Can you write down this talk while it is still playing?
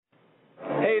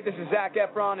Hey, this is Zac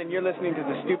Efron, and you're listening to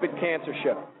The Stupid Cancer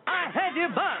Show. I hate you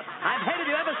both. I've hated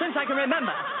you ever since I can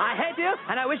remember. I hate you,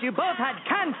 and I wish you both had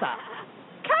cancer.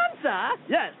 Cancer?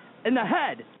 Yes, in the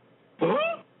head. Huh?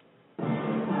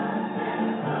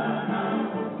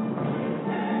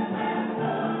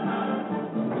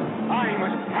 I'm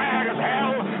as tired as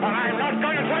hell, and I'm not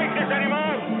going to take this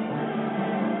anymore.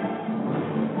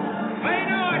 Pay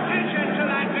no attention to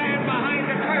that man behind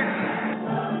the curtain.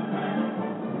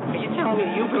 Are you telling me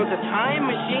you built a time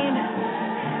machine?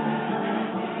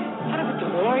 Out of a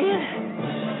DeLorean?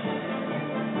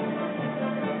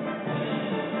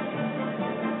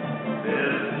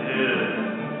 This is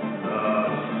the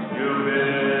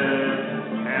Stupid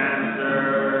Cancer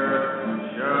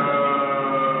Show.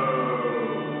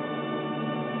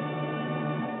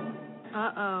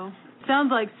 Uh-oh.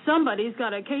 Sounds like somebody's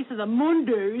got a case of the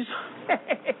Mondays.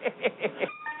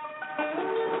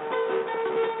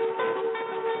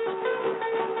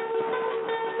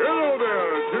 Hello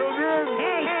there, children.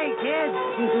 Hey, kids.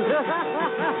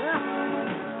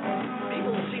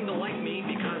 People seem to like me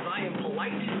because I am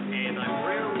polite and I'm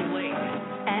rarely late.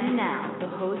 And now, the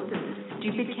host of the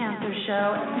Stupid Cancer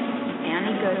Show,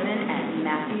 Annie Goodman and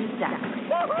Matthew Zachary.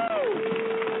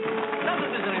 Woohoo! Not that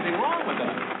there's anything wrong with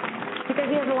that. Because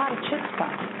he has a lot of chip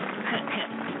spots.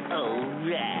 All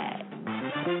right.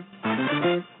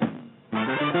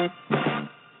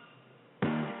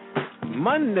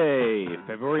 Monday,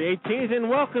 February 18th, and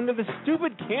welcome to the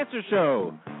Stupid Cancer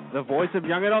Show, the voice of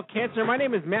young adult cancer. My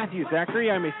name is Matthew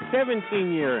Zachary. I'm a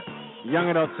 17-year young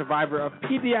adult survivor of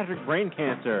pediatric brain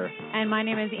cancer. And my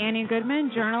name is Annie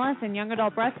Goodman, journalist and young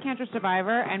adult breast cancer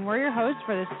survivor, and we're your hosts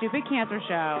for the Stupid Cancer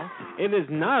Show. It is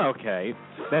not okay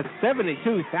that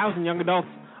 72,000 young adults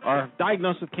are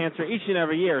diagnosed with cancer each and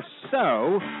every year.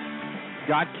 So,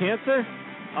 got cancer?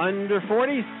 Under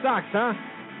 40 sucks, huh?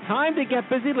 Time to get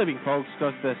busy living, folks,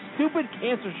 because the Stupid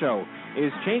Cancer Show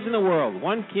is changing the world,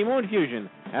 one chemo infusion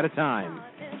at a time.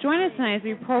 Join us tonight as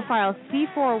we profile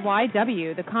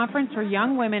C4YW, the conference for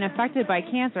young women affected by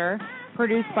cancer,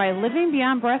 produced by Living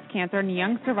Beyond Breast Cancer and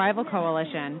Young Survival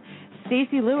Coalition.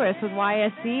 Stacey Lewis with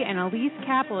YSC and Elise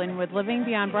Kaplan with Living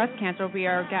Beyond Breast Cancer will be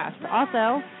our guests.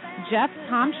 Also, Jeff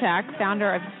Tomczak,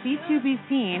 founder of C2B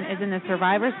Scene, is in the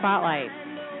Survivor Spotlight.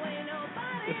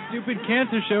 The Stupid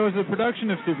Cancer Show is a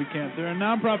production of Stupid Cancer, a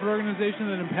nonprofit organization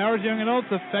that empowers young adults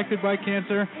affected by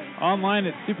cancer, online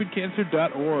at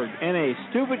stupidcancer.org. And a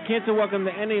Stupid Cancer welcome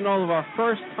to any and all of our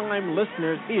first-time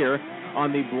listeners here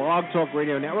on the Blog Talk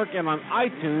Radio Network and on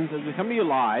iTunes as we come to you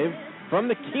live from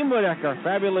the Chemo Deck, our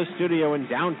fabulous studio in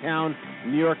downtown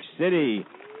New York City.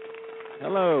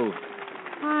 Hello.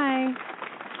 Hi.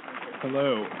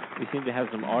 Hello. We seem to have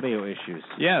some audio issues.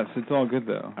 Yes, it's all good,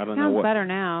 though. I don't Sounds know what. better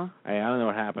now. I don't know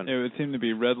what happened. It seemed to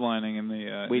be redlining in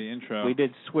the intro. We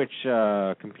did switch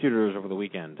computers over the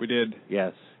weekend. We did.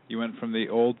 Yes. You went from the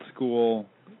old school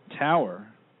tower,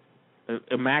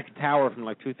 a Mac Tower from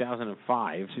like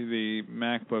 2005 to the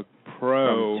MacBook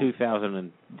Pro from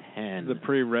 2010. The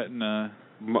pre-Retina.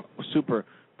 Super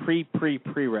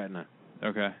pre-Retina.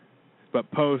 Okay.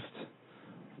 But post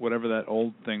whatever that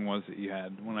old thing was that you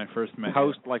had when I first met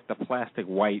Post you. like the plastic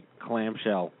white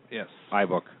clamshell. Yes.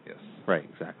 iBook. Yes. Right,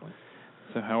 exactly.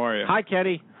 So how are you? Hi,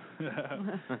 Ketty.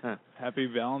 Happy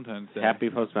Valentine's Day. Happy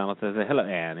post-Valentine's Day. Hello,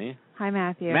 Annie. Hi,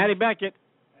 Matthew. Maddie Beckett.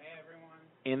 Hey, everyone.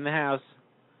 In the house.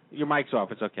 Your mic's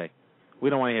off. It's okay.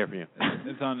 We don't want to hear from you.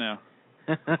 It's on now.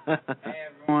 Hey,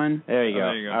 everyone. There you go.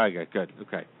 There you go. All right, good.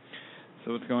 Okay.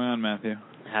 So what's going on, Matthew?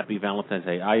 Happy Valentine's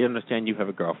Day. I understand you have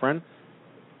a girlfriend.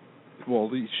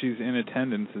 Well, she's in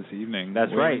attendance this evening.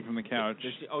 That's right. From the couch.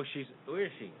 Where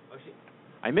is she?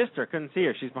 I missed her. Couldn't see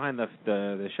her. She's behind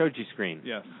the shoji screen.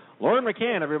 Yes. Lauren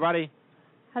McCann, everybody.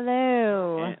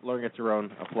 Hello. And Lauren gets her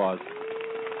own applause.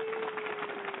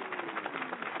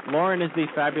 Lauren is the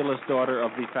fabulous daughter of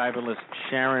the fabulous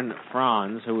Sharon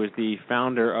Franz, who is the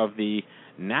founder of the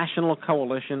National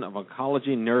Coalition of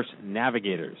Oncology Nurse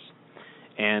Navigators,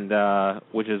 and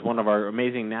which is one of our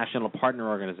amazing national partner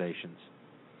organizations.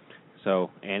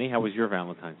 So, Annie, how was your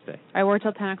Valentine's Day? I worked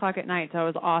till 10 o'clock at night, so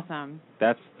it was awesome.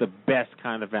 That's the best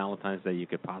kind of Valentine's Day you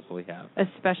could possibly have.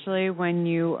 Especially when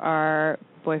you are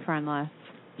boyfriendless.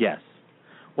 Yes.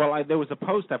 Well, there was a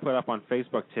post I put up on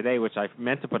Facebook today, which I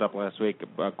meant to put up last week,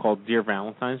 called Dear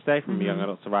Valentine's Day from Young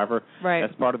Adult Survivor. Right.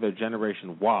 That's part of their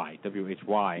Generation Y,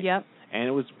 WHY. Yep. And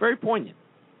it was very poignant.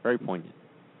 Very poignant.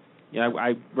 You know,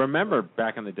 I remember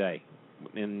back in the day,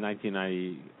 in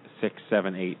 1996,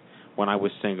 7, 8, when I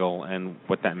was single and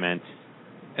what that meant.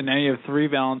 And now you have 3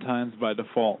 Valentines by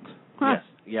default. Huh.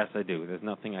 Yes, I do. There's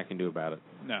nothing I can do about it.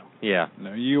 No. Yeah.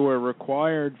 No, you are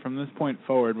required from this point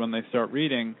forward, when they start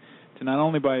reading, to not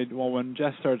only buy, when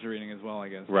Jess starts reading as well, I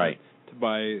guess. Right. To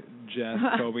buy Jess,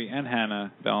 Kobe, and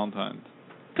Hannah Valentine's.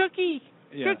 Cookie.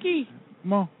 Yeah. Cookie.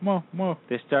 Mo.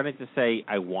 They're starting to say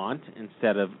 "I want"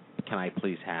 instead of "Can I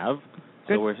please have."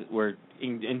 Good. So we're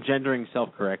engendering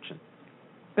self-correction.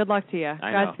 Good luck to you.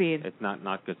 I know. Godspeed. It's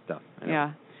not good stuff. I know.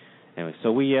 Yeah. Anyway,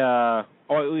 so we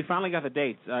finally got the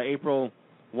dates. April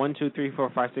 1, 2, 3,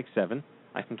 4, 5, 6, 7.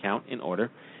 I can count in order.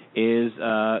 Is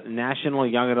National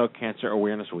Young Adult Cancer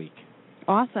Awareness Week.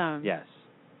 Awesome. Yes.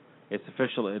 It's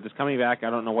official. It is coming back. I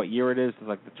don't know what year it is. It's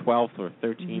like the 12th or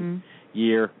 13th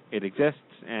year it exists,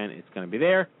 and it's going to be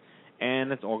there,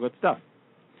 and it's all good stuff.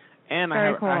 And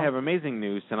Very cool. I have amazing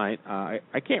news tonight.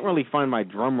 I can't really find my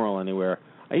drum roll anywhere.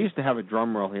 I used to have a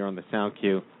drum roll here on the sound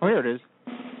cue. Oh, here it is.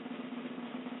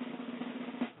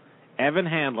 Evan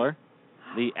Handler,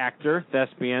 the actor,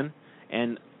 thespian,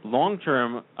 and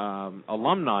long-term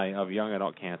alumni of Young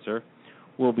Adult Cancer,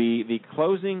 will be the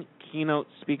closing keynote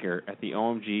speaker at the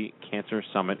OMG Cancer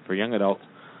Summit for Young Adults,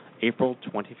 April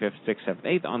 25th, 6th, 7th,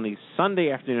 8th, on the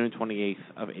Sunday afternoon, 28th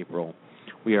of April.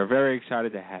 We are very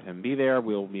excited to have him be there.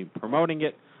 We'll be promoting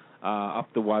it up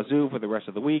the wazoo for the rest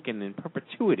of the week, and in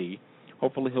perpetuity,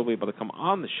 hopefully he'll be able to come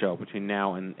on the show between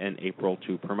now and April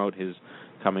to promote his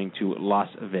coming to Las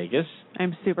Vegas.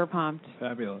 I'm super pumped.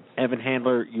 Fabulous. Evan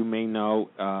Handler, you may know,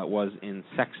 was in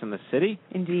Sex and the City.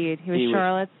 Indeed. He was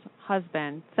Charlotte's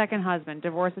husband, second husband,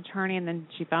 divorce attorney, and then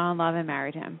she fell in love and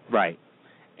married him. Right.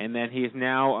 And then he is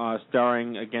now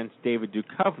starring against David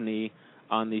Duchovny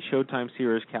on the Showtime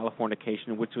series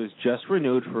Californication, which was just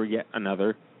renewed for yet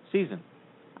another season.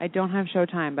 I don't have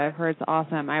Showtime, but I've heard it's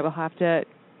awesome. I will have to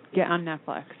get on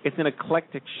Netflix. It's an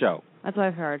eclectic show. That's what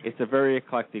I've heard. It's a very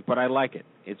eclectic, but I like it.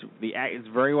 It's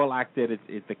very well acted.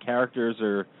 The characters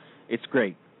are. It's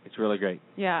great. It's really great.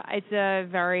 Yeah,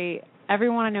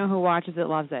 everyone I know who watches it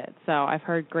loves it. So I've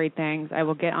heard great things. I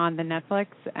will get on the Netflix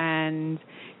and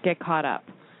get caught up.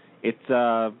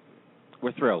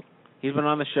 We're thrilled. He's been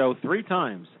on the show 3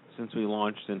 times since we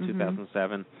launched in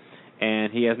 2007,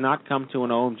 and he has not come to an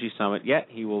OMG summit yet.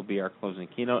 He will be our closing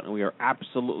keynote, and we are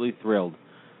absolutely thrilled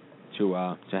to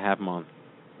have him on.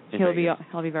 He'll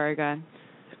be very good.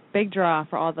 Big draw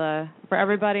for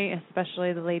everybody,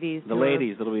 especially the ladies. It'll be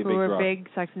a big draw. Who are big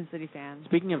Sex and the City fans.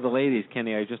 Speaking of the ladies,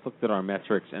 Kenny, I just looked at our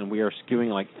metrics, and we are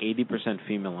skewing like 80%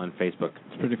 female on Facebook.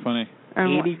 It's pretty funny.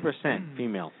 80%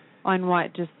 female. On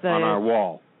what? Just on our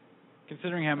wall.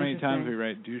 Considering how many times we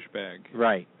write douchebag.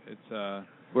 Right. It's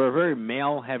we're a very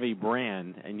male-heavy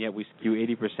brand, and yet we skew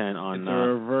 80% on. It's a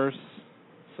reverse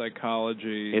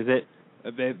psychology. Is it?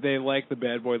 They like the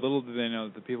bad boy. Little do they know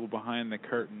that the people behind the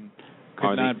curtain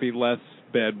could not be less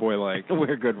bad boy-like.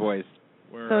 We're good boys.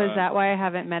 So is that why I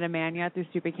haven't met a man yet through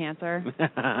Stupid Cancer?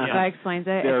 That explains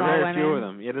it. There it's are all very women. few of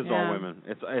them. It is all women.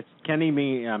 It's Kenny,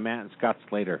 me, Matt, and Scott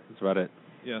Slater. That's about it.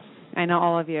 Yes. I know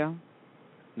all of you.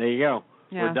 There you go.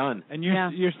 Yeah. We're done. And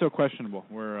you're still questionable.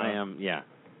 I am. Yeah.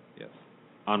 Yes.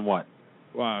 On what?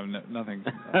 Well, nothing.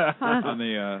 On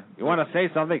the. You want to say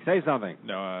something? Say something.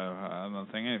 No, I'm not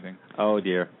saying anything. Oh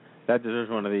dear, that deserves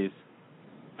one of these.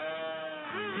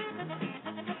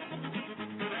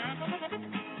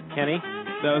 Kenny?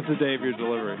 That was the day of your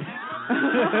delivery.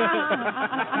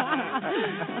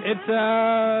 It's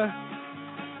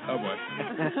oh boy.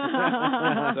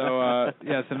 So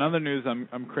yes, in other news,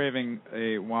 I'm craving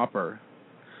a Whopper.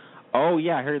 Oh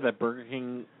yeah, I heard that Burger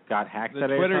King got hacked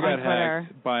today. Twitter got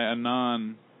hacked by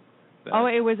Anon. Oh,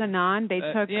 it was Anon? They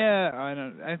took... Yeah,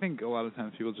 I think a lot of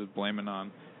times people just blame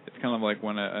Anon. It's kind of like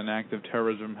when an act of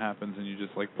terrorism happens and you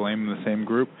just like blame the same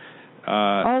group.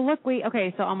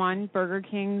 Okay, so I'm on Burger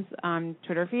King's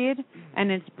Twitter feed,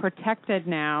 and it's protected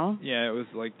now. Yeah, it was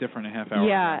like different a half hour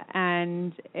Yeah, ago.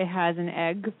 and it has an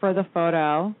egg for the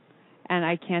photo, and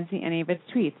I can't see any of its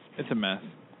tweets. It's a mess.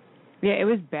 Yeah, it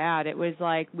was bad. It was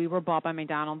like we were bought by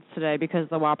McDonald's today because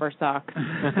the Whopper sucks.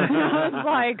 I was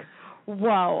like,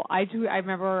 whoa. I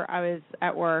remember I was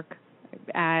at work,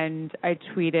 and I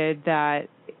tweeted that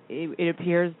it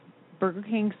appears Burger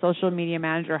King's social media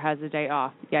manager has a day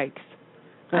off. Yikes.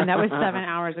 And that was 7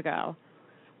 hours ago.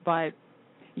 But,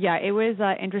 yeah, it was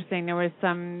interesting. There was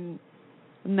some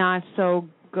not so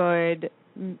good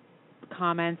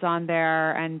comments on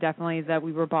there, and definitely that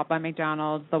we were bought by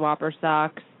McDonald's, the Whopper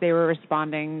sucks. They were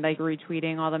responding, like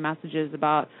retweeting all the messages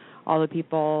about all the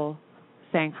people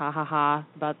saying ha ha ha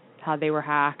about how they were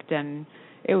hacked, and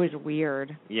it was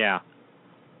weird. Yeah.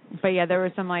 But yeah, there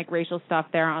was some like racial stuff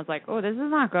there, and I was like, oh, this is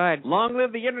not good. Long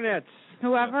live the internet.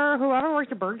 Whoever works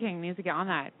at Burger King needs to get on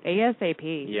that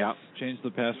ASAP. Yeah. Change the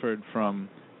password from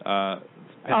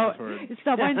Password.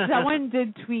 Someone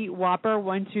did tweet Whopper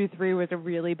 123 was a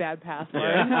really bad password.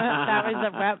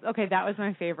 That was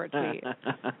my favorite tweet.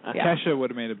 Yeah. Kesha would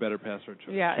have made a better password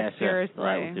choice. Yeah, Kesha, seriously.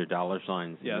 right, with your dollar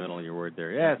signs in the middle of your word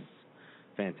there. Yes.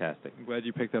 Fantastic. I'm glad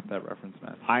you picked up that reference,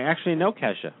 Matt. I actually know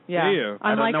Kesha. Yeah. Do you?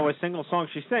 I don't know a single song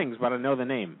she sings, but I know the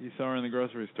name. You saw her in the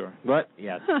grocery store. But,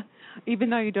 yes. Even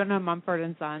though you don't know Mumford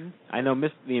and Sons. I know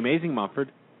the Amazing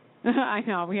Mumford. I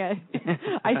know.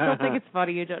 I still think it's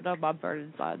funny you don't know Mumford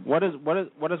and Sons. What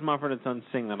does Mumford and Sons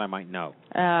sing that I might know?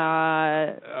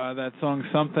 That song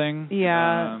Something.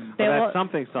 Yeah. That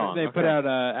Something song. They put out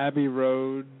Abbey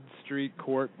Road Street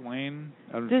Court Lane.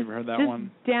 I don't know if you've heard that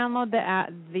one. Just download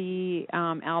the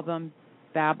album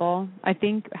Babel. I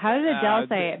think, how did Adele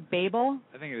say it? Babel?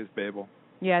 I think it is Babel.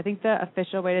 Yeah, I think the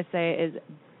official way to say it is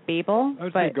Babel. I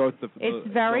would say go with it's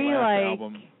very the last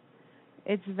album.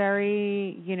 It's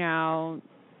very,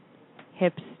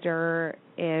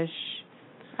 hipster-ish.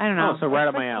 I don't know. Oh, so right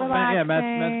up my alley. Yeah,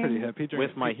 Matt's pretty hip.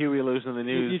 With my Huey Lewis in the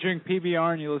News. You drink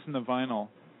PBR and you listen to vinyl.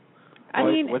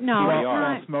 What's no,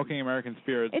 PBR? it's not. Smoking American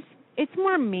Spirits. It's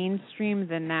more mainstream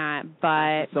than that,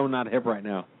 but... So not hip right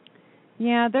now.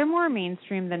 Yeah, they're more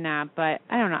mainstream than that, but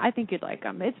I don't know. I think you'd like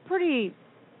them. It's pretty...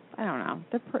 I don't know.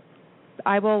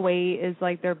 I Will Wait is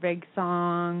like their big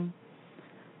song.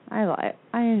 I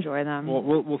enjoy them. Well,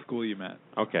 we'll school you, Matt.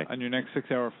 Okay. On your next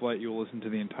 6-hour flight, you will listen to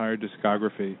the entire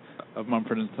discography of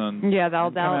Mumford and Sons. Yeah,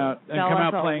 they'll come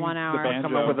out playing 1 hour. the banjo.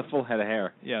 Come up with a full head of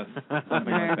hair. Yes.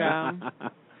 There you go.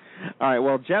 All right,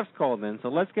 well, Jeff's called in, so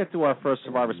let's get to our first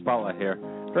Survivor Spotlight here.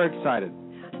 Very excited.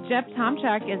 Jeff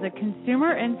Tomchak is a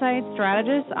consumer insight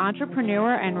strategist,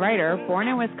 entrepreneur, and writer born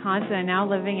in Wisconsin and now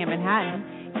living in Manhattan.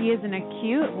 He is an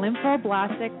acute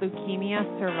lymphoblastic leukemia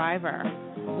survivor.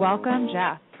 Welcome,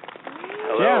 Jeff.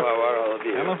 Hello, Jeff. how are all of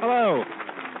you? Hello.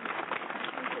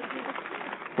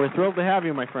 We're thrilled to have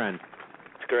you, my friend.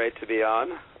 It's great to be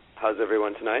on. How's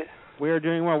everyone tonight? We are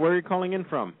doing well. Where are you calling in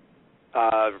from?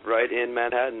 Right in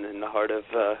Manhattan, in the heart of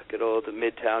good old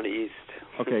Midtown East.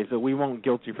 Okay, so we won't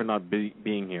guilt you for not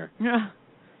being here. Yeah,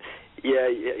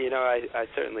 I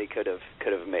certainly could have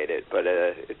made it, but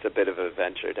it's a bit of a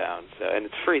venture down. So, and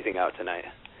it's freezing out tonight.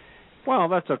 Well,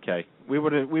 that's okay. We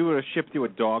would have shipped you a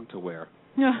dog to wear.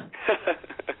 Yeah.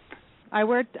 I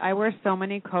wear so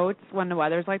many coats when the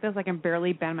weather's like this, I can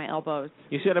barely bend my elbows.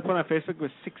 You see what I put on Facebook? It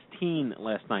was 16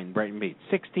 last night in Brighton Beach.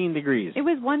 16 degrees. It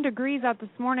was 1 degree out this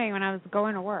morning when I was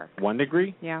going to work. 1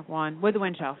 degree? Yeah, 1. With the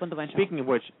wind chill. Speaking of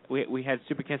which, we had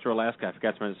Super Cancer Alaska. I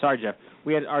forgot to mention. Sorry, Jeff.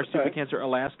 We had our Super Cancer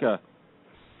Alaska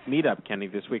meetup, Kenny,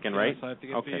 this weekend, right? Yes, I have to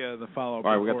get the follow-up.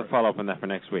 All right, we got the follow-up on that for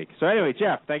next week. So anyway,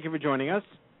 Jeff, thank you for joining us.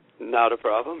 Not a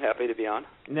problem. Happy to be on.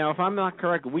 Now, if I'm not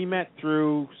correct, we met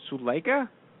through Suleika?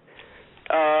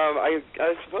 I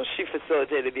suppose she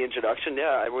facilitated the introduction.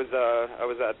 Yeah, I was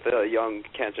at the Young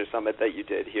Cancer Summit that you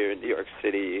did here in New York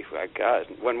City. God,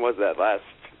 when was that? Last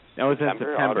That was in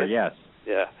September, August? yes.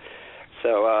 Yeah.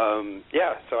 So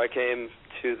so I came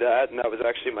to that, and that was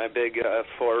actually my big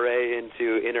foray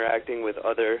into interacting with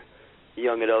other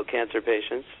young adult cancer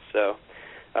patients. So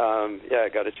I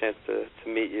got a chance to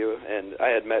meet you, and I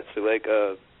had met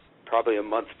Suleika probably a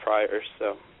month prior.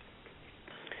 So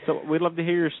we'd love to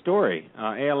hear your story.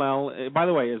 ALL, by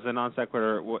the way, is a non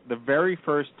sequitur. The very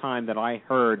first time that I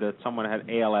heard that someone had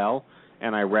ALL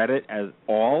and I read it as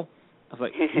all, I was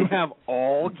like, you have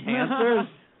all cancers?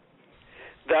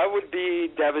 That would be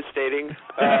devastating.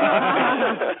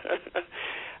 I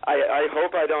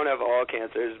hope I don't have all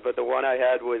cancers, but the one I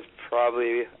had was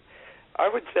probably, I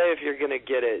would say if you're going to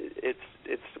get it,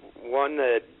 it's one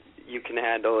that you can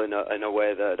handle in a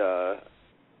way that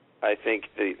I think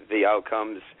the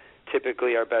outcomes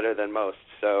typically are better than most.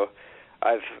 So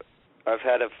I've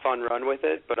had a fun run with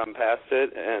it, but I'm past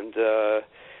it, and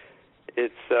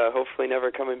it's hopefully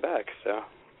never coming back. So.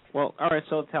 Well, all right,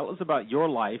 so tell us about your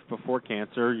life before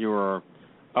cancer. You were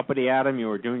up at the atom, you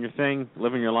were doing your thing,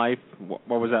 living your life. What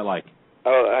was that like?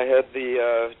 Oh, I had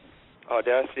the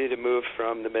audacity to move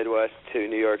from the Midwest to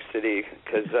New York City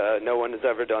because no one has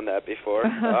ever done that before.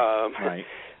 Right.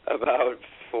 About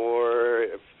 4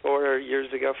 years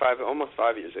ago, almost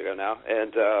 5 years ago now,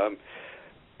 and a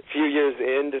few years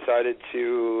in, decided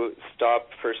to stop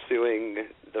pursuing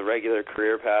the regular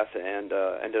career path and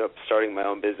ended up starting my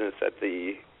own business at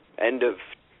the end of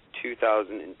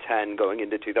 2010, going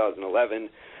into 2011.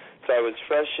 So I was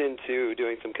fresh into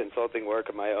doing some consulting work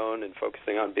of my own and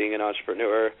focusing on being an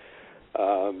entrepreneur,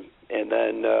 and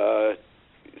then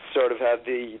sort of had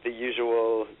the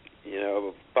usual,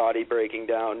 body breaking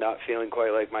down, not feeling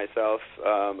quite like myself.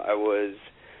 I was,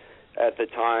 at the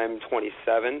time,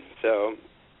 27, so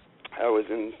I was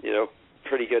in,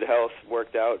 pretty good health,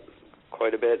 worked out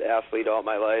quite a bit, athlete all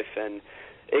my life, and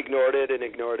ignored it, and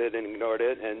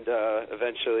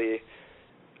eventually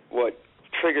what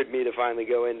triggered me to finally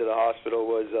go into the hospital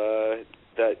was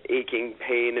that aching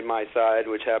pain in my side,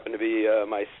 which happened to be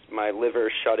my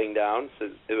liver shutting down. So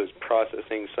it was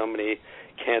processing so many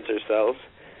cancer cells.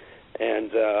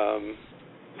 And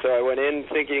so I went in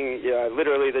thinking,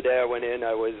 literally the day I went in,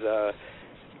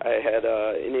 I had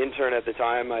an intern at the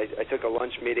time. I took a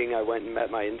lunch meeting. I went and met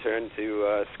my intern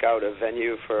to scout a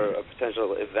venue for a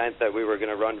potential event that we were going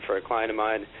to run for a client of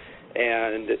mine.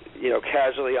 And,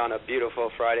 casually on a beautiful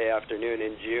Friday afternoon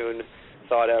in June,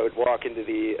 thought I would walk into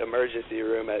the emergency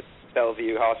room at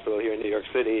Bellevue Hospital here in New York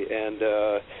City and,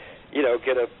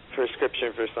 get a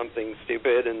prescription for something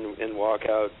stupid and walk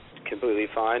out completely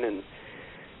fine. And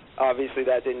obviously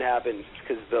that didn't happen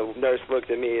because the nurse looked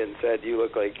at me and said, "You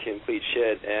look like complete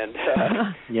shit." And,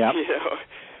 yep.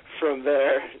 From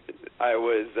there,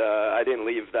 I didn't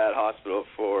leave that hospital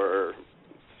for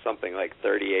something like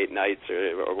 38 nights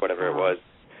or whatever it was.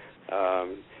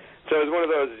 So it was one of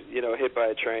those, hit by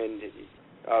a train.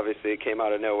 Obviously, it came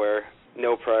out of nowhere.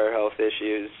 No prior health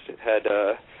issues. Had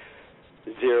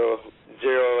zero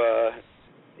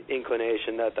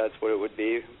inclination that that's what it would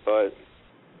be. But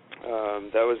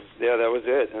that was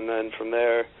it. And then from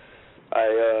there,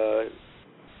 I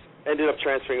ended up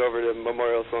transferring over to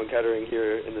Memorial Sloan Kettering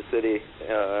here in the city,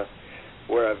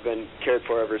 where I've been cared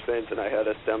for ever since. And I had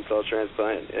a stem cell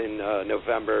transplant in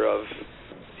November of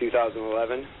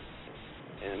 2011,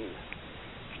 and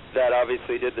that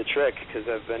obviously did the trick because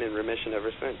I've been in remission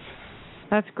ever since.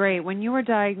 That's great. When you were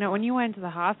diagnosed, when you went to the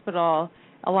hospital,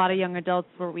 a lot of young adults,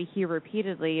 what we hear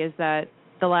repeatedly is that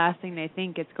the last thing they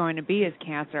think it's going to be is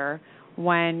cancer.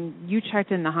 When you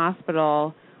checked in the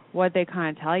hospital, what they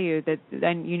kind of tell you, that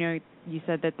then you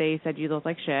said that they said you look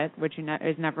like shit, which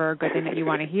is never a good thing that you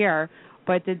want to hear.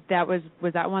 But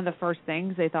was that one of the first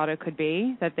things they thought it could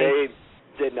be? They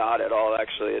did not at all,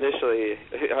 actually. Initially,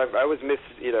 I was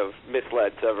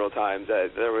misled several times.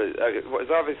 There was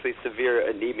obviously severe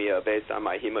anemia based on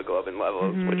my hemoglobin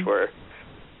levels, which were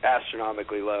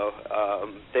astronomically low.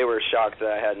 They were shocked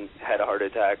that I hadn't had a heart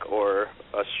attack or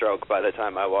a stroke by the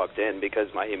time I walked in because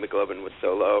my hemoglobin was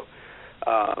so low.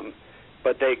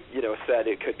 But they, said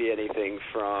it could be anything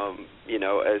from,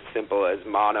 as simple as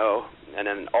mono and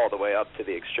then all the way up to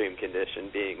the extreme condition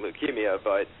being leukemia.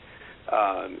 But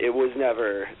it was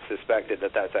never suspected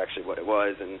that that's actually what it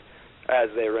was. And as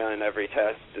they ran every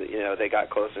test, they got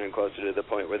closer and closer to the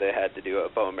point where they had to do a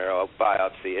bone marrow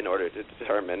biopsy in order to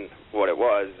determine what it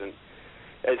was. And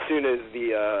as soon as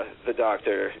the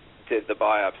doctor did the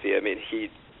biopsy,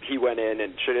 he went in,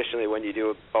 and traditionally when you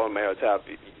do a bone marrow tap,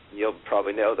 you'll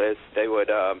probably know this, they would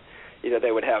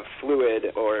they would have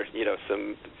fluid or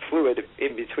some fluid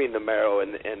in between the marrow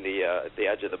and the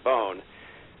edge of the bone.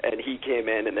 And he came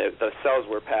in, and the cells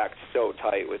were packed so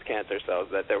tight with cancer cells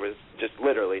that there was just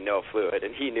literally no fluid.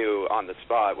 And he knew on the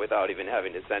spot, without even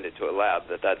having to send it to a lab,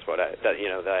 that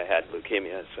I had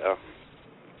leukemia. So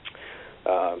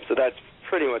that's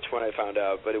pretty much when I found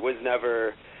out. But it was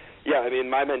never,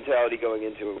 my mentality going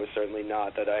into it was certainly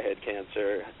not that I had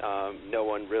cancer. No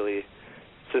one really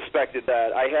suspected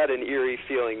that. I had an eerie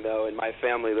feeling, though, and my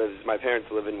parents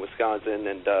live in Wisconsin,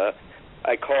 and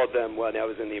I called them when I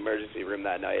was in the emergency room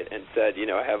that night and said,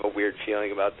 I have a weird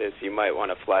feeling about this. You might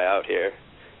want to fly out here.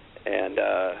 And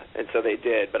so they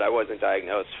did, but I wasn't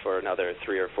diagnosed for another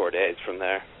 3 or 4 days from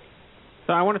there.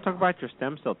 So I want to talk about your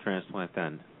stem cell transplant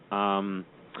then.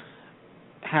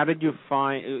 How did you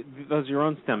find those are your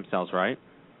own stem cells, right?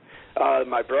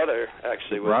 My brother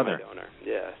actually was my donor.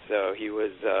 Yeah, so he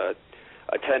was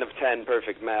a 10 of 10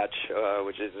 perfect match,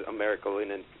 which is a miracle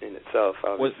in itself.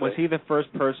 Obviously. Was he the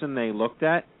first person they looked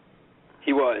at?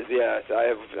 He was, yes. I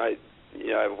have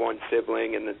one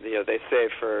sibling, and they say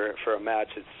for a match,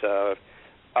 it's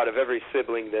out of every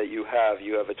sibling that you have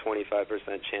a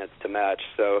 25% chance to match.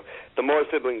 So the more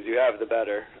siblings you have, the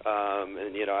better.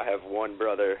 And I have one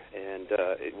brother, and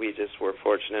we just were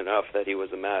fortunate enough that he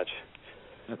was a match.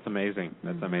 That's amazing.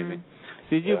 That's amazing.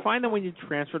 Did you find that when you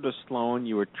transferred to Sloan,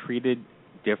 you were treated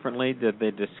differently? Did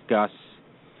they discuss,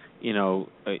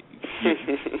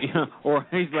 or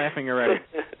he's laughing already.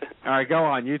 All right, go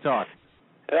on. You talk.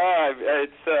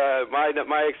 It's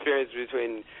my experience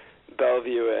between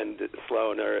Bellevue and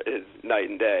Sloan is night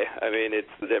and day. It's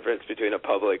the difference between a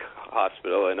public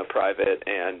hospital and a private,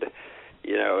 and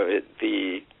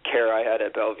the care I had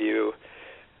at Bellevue.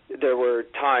 There were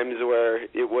times where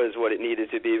it was what it needed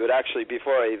to be, but actually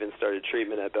before I even started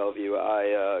treatment at Bellevue,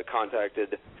 I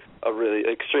contacted a really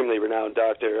extremely renowned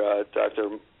doctor,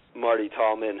 Dr. Marty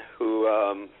Tallman, who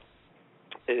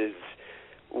is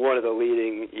one of the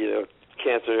leading,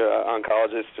 cancer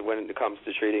oncologist when it comes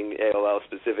to treating ALL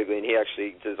specifically, and he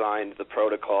actually designed the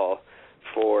protocol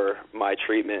for my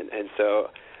treatment. And so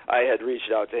I had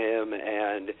reached out to him,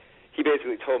 and he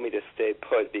basically told me to stay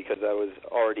put because I was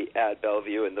already at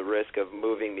Bellevue, and the risk of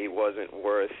moving me wasn't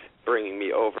worth bringing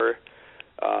me over.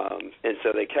 And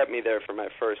so they kept me there for my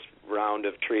first round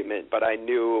of treatment, but I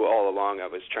knew all along I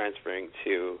was transferring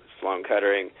to Sloan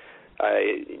Kettering.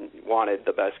 I wanted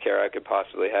the best care I could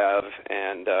possibly have,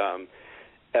 and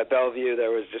at Bellevue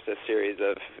there was just a series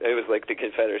of, it was like the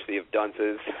Confederacy of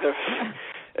dunces.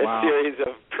 A series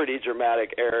of pretty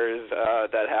dramatic errors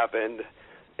that happened,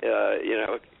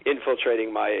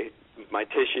 infiltrating my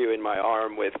tissue in my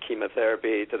arm with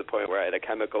chemotherapy to the point where I had a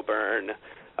chemical burn.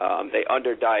 They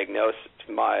underdiagnosed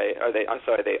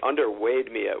they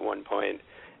underweighed me at one point,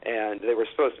 and they were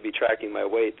supposed to be tracking my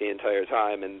weight the entire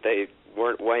time, and they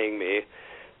weren't weighing me.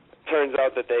 Turns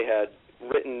out that they had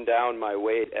written down my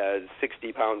weight as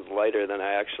 60 pounds lighter than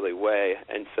I actually weigh,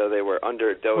 and so they were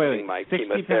underdosing my 60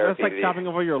 chemotherapy. Pounds, that's like chopping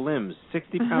over your limbs.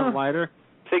 60 pounds lighter?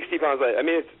 60 pounds lighter. I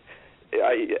mean,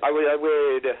 I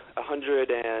weighed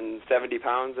 170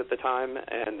 pounds at the time,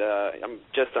 and I'm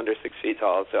just under 6 feet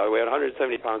tall, so I weighed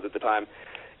 170 pounds at the time.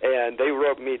 And they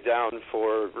wrote me down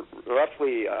for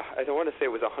roughly, I don't want to say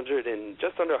it was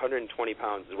just under 120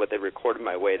 pounds is what they recorded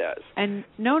my weight as. And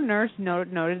no nurse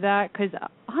noted that, because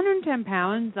 110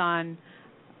 pounds on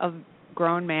a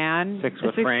grown man, 6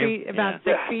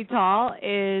 feet tall,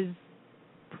 is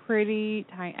pretty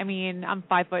tiny. I mean, I'm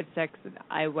 5'6",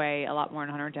 I weigh a lot more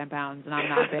than 110 pounds, and I'm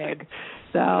not big.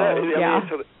 So,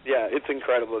 it's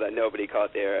incredible that nobody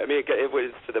caught the error. I mean, it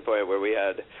was to the point where we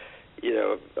had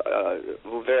a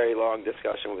very long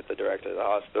discussion with the director of the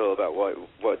hospital about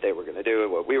what they were going to do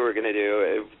and what we were going to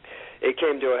do. It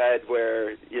came to a head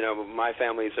where, my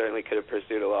family certainly could have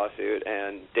pursued a lawsuit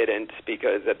and didn't,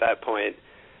 because at that point,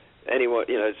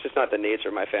 it's just not the nature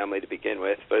of my family to begin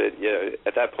with. But,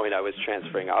 at that point I was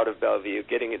transferring out of Bellevue,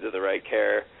 getting into the right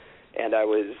care, and I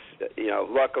was,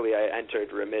 luckily I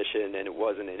entered remission and it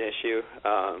wasn't an issue.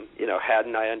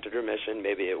 Hadn't I entered remission,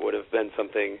 maybe it would have been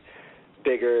something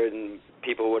bigger and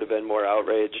people would have been more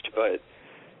outraged, but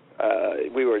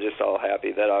we were just all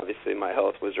happy that obviously my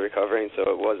health was recovering, so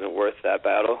it wasn't worth that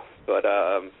battle. But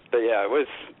yeah, it was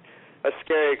a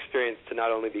scary experience to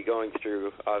not only be going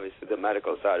through obviously the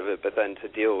medical side of it, but then to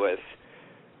deal with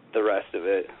the rest of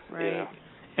it. Right.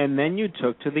 And then you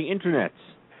took to the internet.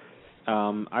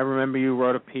 I remember you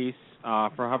wrote a piece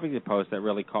for Huffington Post that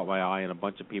really caught my eye, and a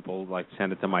bunch of people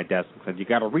sent it to my desk and said, "You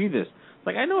got to read this."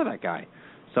 I know that guy.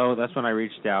 So that's when I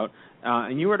reached out.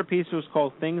 And you wrote a piece that was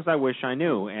called Things I Wish I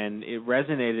Knew, and it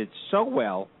resonated so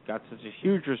well, got such a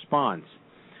huge response.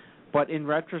 But in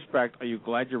retrospect, are you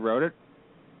glad you wrote it?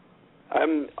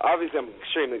 I'm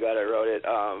extremely glad I wrote it.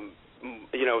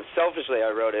 Selfishly,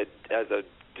 I wrote it as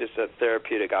just a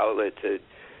therapeutic outlet to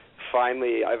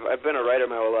finally. I've been a writer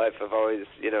my whole life. I've always,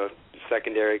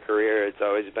 secondary career. It's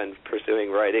always been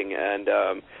pursuing writing, and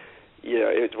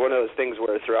it's one of those things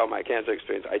where throughout my cancer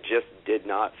experience, I just did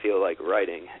not feel like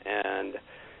writing, and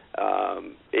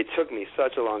it took me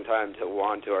such a long time to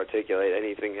want to articulate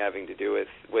anything having to do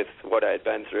with what I had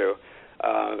been through.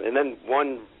 And then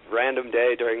one random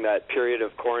day during that period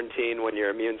of quarantine when your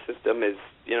immune system is,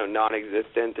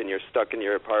 non-existent and you're stuck in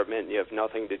your apartment and you have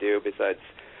nothing to do besides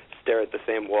stare at the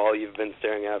same wall you've been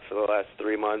staring at for the last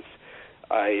 3 months,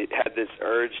 I had this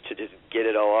urge to just get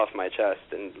it all off my chest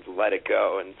and let it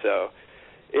go. And so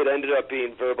it ended up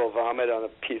being verbal vomit on a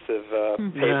piece of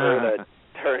paper that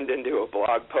turned into a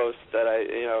blog post that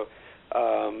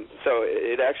so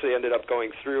it actually ended up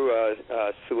going through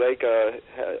Suleika,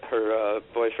 her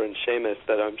boyfriend Seamus,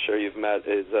 that I'm sure you've met,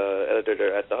 is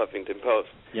editor at the Huffington Post.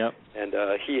 Yep. And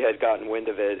he had gotten wind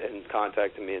of it and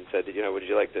contacted me and said, would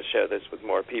you like to share this with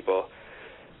more people?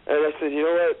 And I said, you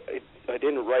know what, I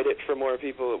didn't write it for more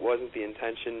people. It wasn't the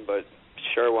intention, but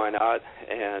sure, why not?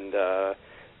 And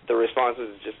the response was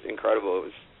just incredible. It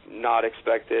was not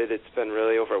expected. It's been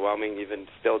really overwhelming, even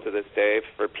still to this day,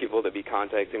 for people to be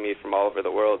contacting me from all over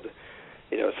the world,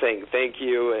 saying thank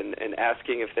you and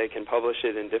asking if they can publish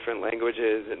it in different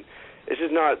languages. And it's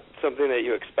just not something that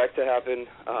you expect to happen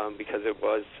because it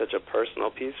was such a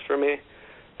personal piece for me.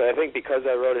 But I think because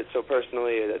I wrote it so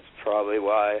personally, that's probably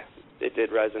why it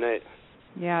did resonate.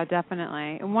 Yeah,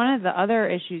 definitely. And one of the other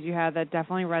issues you had that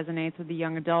definitely resonates with the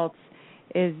young adults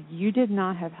is you did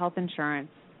not have health insurance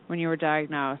when you were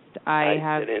diagnosed.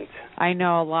 I didn't. I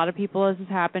know a lot of people this has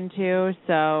happened to.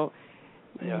 So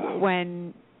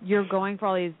when you're going for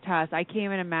all these tests, I can't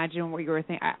even imagine what you were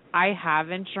thinking. I have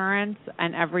insurance,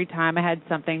 and every time I had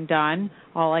something done,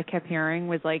 all I kept hearing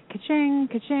was like ka-ching,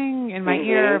 ka-ching in my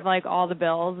ear of like all the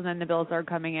bills, and then the bills started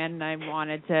coming in, and I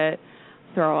wanted to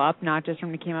throw up, not just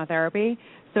from the chemotherapy.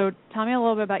 So tell me a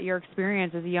little bit about your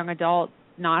experience as a young adult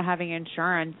not having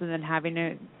insurance and then having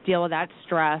to deal with that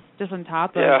stress just on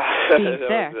top of being sick.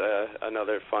 That was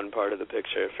another fun part of the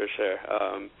picture for sure.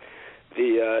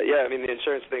 The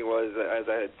insurance thing was, as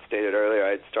I had stated earlier,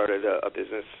 I had started a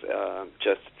business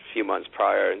just a few months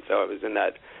prior, and so I was in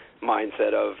that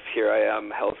mindset of here I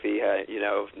am, healthy,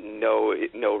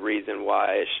 no reason why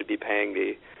I should be paying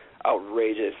the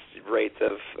outrageous rates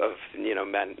of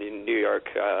New York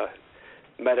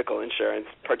medical insurance,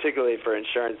 particularly for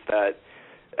insurance that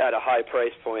at a high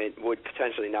price point would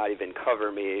potentially not even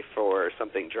cover me for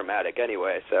something dramatic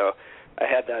anyway. So I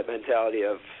had that mentality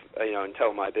of,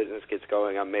 until my business gets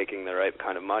going, I'm making the right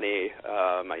kind of money.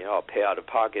 I'll pay out of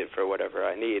pocket for whatever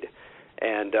I need.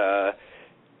 And,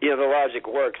 the logic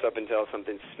works up until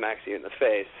something smacks you in the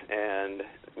face, and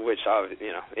which,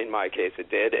 in my case it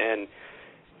did. And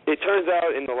it turns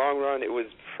out in the long run it was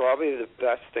probably the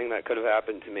best thing that could have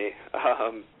happened to me,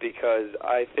 because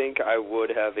I think I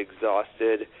would have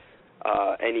exhausted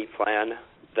any plan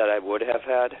that I would have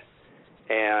had.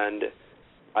 And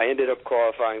I ended up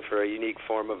qualifying for a unique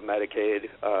form of Medicaid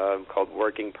called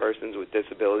Working Persons with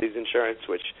Disabilities Insurance,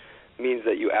 which means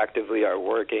that you actively are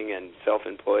working and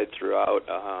self-employed throughout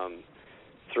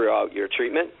your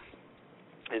treatment.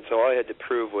 And so all I had to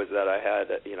prove was that I had,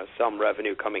 some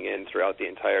revenue coming in throughout the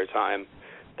entire time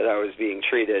that I was being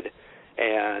treated.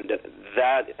 And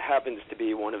that happens to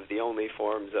be one of the only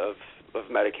forms of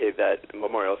Medicaid that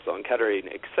Memorial Sloan Kettering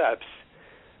accepts.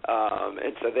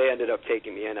 And so they ended up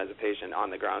taking me in as a patient on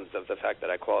the grounds of the fact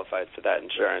that I qualified for that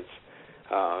insurance.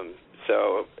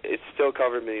 So it still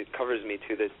covers me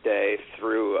to this day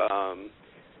through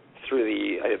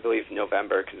the, I believe,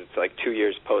 November, because it's like 2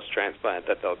 years post-transplant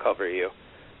that they'll cover you.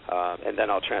 And then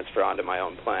I'll transfer onto my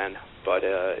own plan. But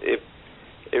it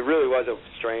really was a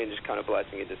strange kind of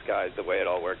blessing in disguise the way it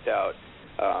all worked out.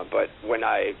 But when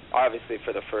obviously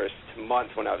for the first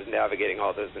month when I was navigating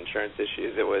all those insurance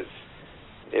issues, it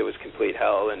was complete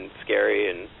hell and scary,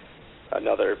 and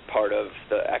another part of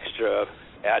the extra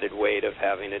added weight of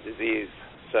having a disease.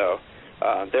 So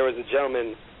there was a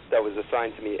gentleman that was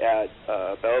assigned to me at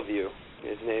Bellevue.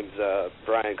 His name's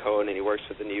Brian Cohen, and he works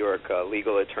with the New York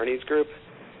Legal Attorneys Group,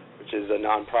 which is a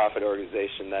nonprofit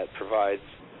organization that provides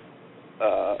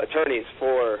attorneys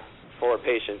for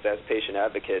patients as patient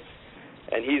advocates.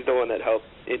 And he's the one that helped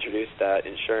introduce that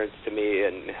insurance to me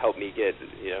and helped me get,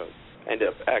 end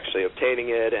up actually obtaining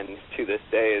it, and to this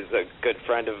day is a good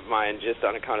friend of mine just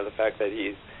on account of the fact that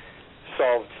he's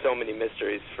solved so many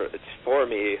mysteries for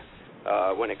me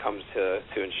when it comes to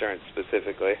insurance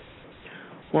specifically.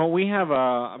 Well, we have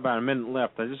about a minute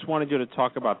left. I just wanted you to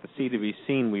talk about the C2B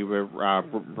scene we were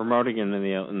promoting in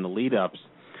the lead-ups.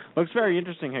 Looks very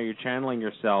interesting how you're channeling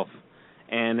yourself,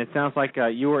 and it sounds like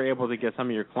you were able to get some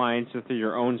of your clients through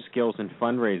your own skills in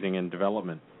fundraising and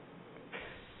development.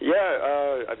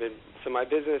 Yeah, so my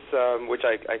business, which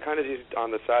I kind of do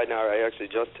on the side now, I actually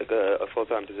just took a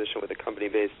full-time position with a company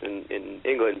based in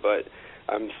England, but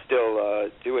I'm still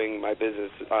doing my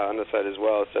business on the side as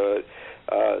well. So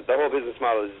the whole business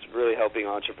model is really helping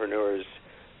entrepreneurs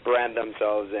brand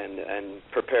themselves and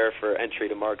prepare for entry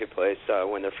to marketplace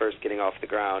when they're first getting off the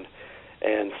ground.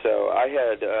 And so I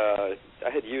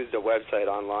had used a website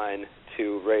online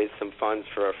to raise some funds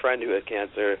for a friend who had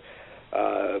cancer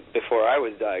before I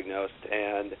was diagnosed,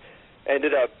 and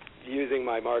ended up using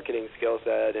my marketing skill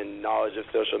set and knowledge of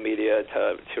social media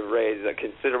to raise a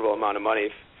considerable amount of money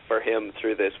for him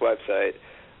through this website,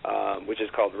 which is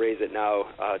called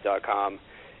RaiseItNow.com.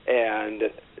 And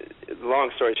long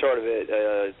story short of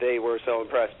it, they were so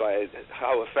impressed by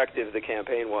how effective the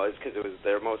campaign was, because it was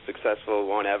their most successful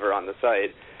one ever on the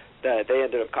site, that they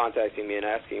ended up contacting me and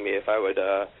asking me if I would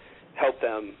help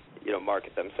them,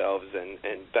 market themselves and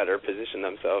better position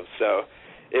themselves. So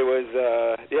it was,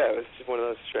 it was just one of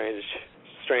those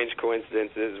strange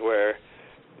coincidences where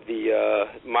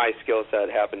my skill set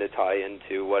happened to tie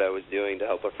into what I was doing to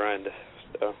help a friend.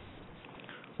 So.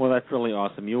 Well, that's really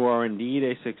awesome. You are indeed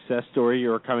a success story.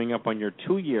 You're coming up on your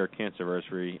 2-year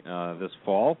cancerversary this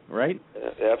fall, right?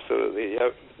 Absolutely,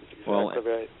 yep. Well,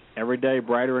 right. Every day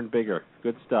brighter and bigger.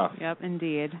 Good stuff. Yep,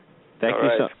 indeed. Thank you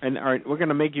so. And all right, we're going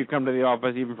to make you come to the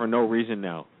office even for no reason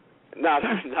now. Not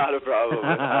a problem.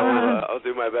 I'll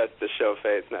do my best to show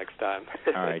face next time.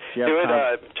 All right, Jeff.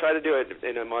 Try to do it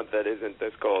in a month that isn't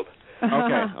this cold.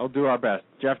 Okay, I'll do our best.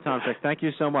 Jeff Tomczyk, thank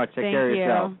you so much. Take care of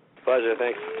yourself. Pleasure.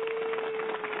 Thanks.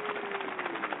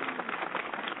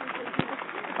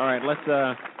 All right,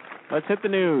 let's hit the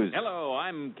news. Hello,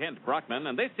 I'm Kent Brockman,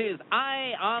 and this is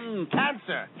Eye on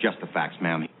Cancer. Just the facts,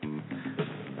 ma'am.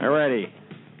 All righty.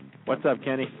 What's up,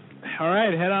 Kenny? All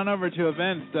right, head on over to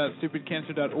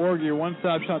events.stupidcancer.org, your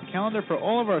one-stop shop calendar for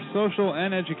all of our social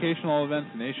and educational events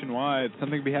nationwide.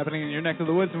 Something will be happening in your neck of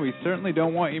the woods, and we certainly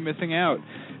don't want you missing out.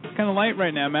 It's kind of light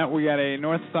right now, Matt. We got a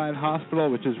Northside Hospital,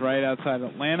 which is right outside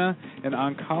Atlanta, an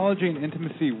oncology and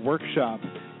intimacy workshop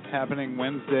happening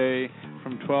Wednesday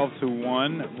from 12 to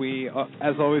 1. We,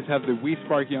 as always, have the We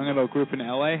Spark Young Adult Group in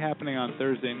L.A. happening on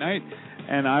Thursday night,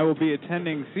 and I will be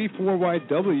attending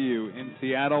C4YW in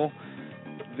Seattle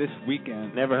this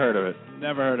weekend. Never heard of it.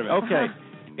 Never heard of it. Okay.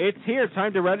 It's here.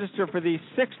 Time to register for the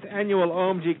 6th Annual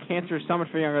OMG Cancer Summit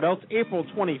for Young Adults, April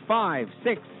 25,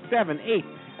 6, 7, 8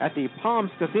 at the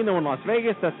Palms Casino in Las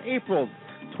Vegas. That's April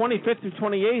 25th through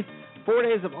 28th. 4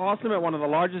 days of awesome at one of the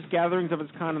largest gatherings of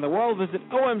its kind in the world. Visit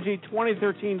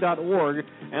omg2013.org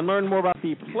and learn more about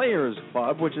the Players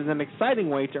Club, which is an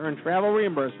exciting way to earn travel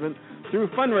reimbursement through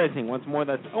fundraising. Once more,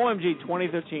 that's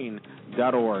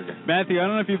omg2013.org. Matthew, I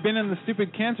don't know if you've been in the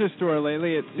Stupid Cancer store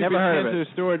lately at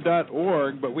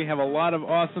stupidcancerstore.org, but we have a lot of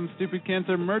awesome Stupid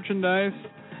Cancer merchandise.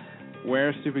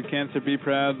 Wear Stupid Cancer, be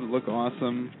proud, look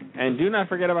awesome. And do not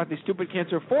forget about the Stupid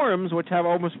Cancer forums, which have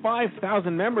almost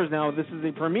 5,000 members now. This is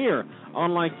a premier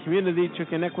online community to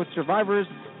connect with survivors,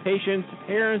 patients,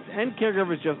 parents, and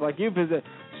caregivers just like you. Visit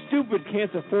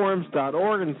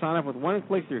stupidcancerforums.org and sign up with one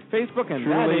click through Facebook. And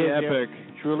truly that is epic.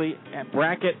 Truly epic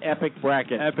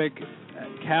bracket. Epic,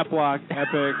 cap lock,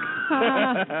 epic.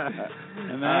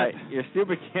 And that. All right, your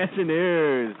Stupid Cancer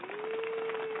news.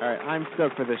 All right, I'm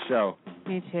stoked for this show.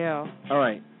 Me too. All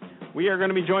right. We are going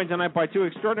to be joined tonight by two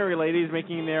extraordinary ladies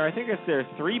making their, I think it's their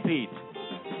three-peat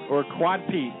or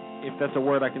quad-peat, if that's a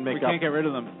word I can make up. We can't get rid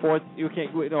of them. Fourth, you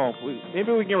can't, no,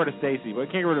 maybe we can get rid of Stacy, but we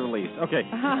can't get rid of Elise. Okay.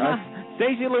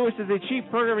 Stacy Lewis is the Chief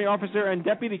Programming Officer and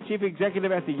Deputy Chief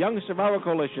Executive at the Young Survival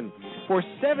Coalition. For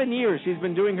 7 years, she's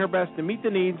been doing her best to meet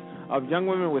the needs of young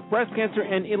women with breast cancer,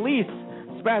 and Elise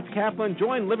Spatz-Kaplan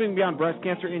joined Living Beyond Breast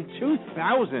Cancer in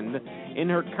 2000. In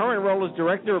her current role as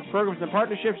Director of Programs and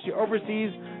Partnerships, she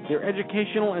oversees their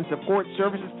educational and support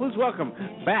services. Please welcome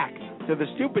back to the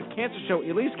Stupid Cancer Show,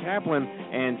 Elise Kaplan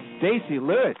and Stacy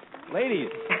Lewis. Ladies.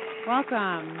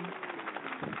 Welcome.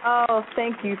 Oh,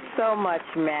 thank you so much,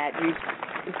 Matt. You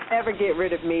never get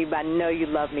rid of me, but I know you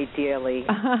love me dearly.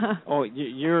 Oh,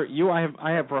 I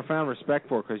have profound respect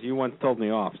for, because you once told me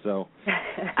off, so.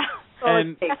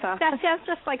 And that sounds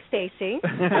just like Stacy.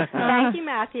 Thank you,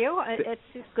 Matthew.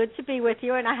 It's good to be with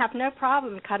you, and I have no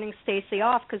problem cutting Stacy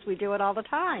off because we do it all the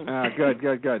time. Good.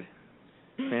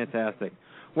 Fantastic.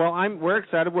 Well, we're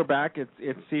excited. We're back.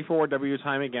 It's C4W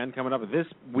time again, coming up this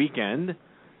weekend.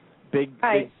 Big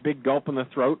gulp in the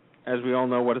throat, as we all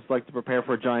know what it's like to prepare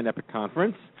for a giant epic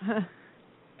conference.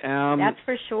 That's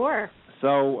for sure.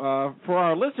 So, for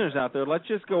our listeners out there, let's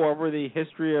just go over the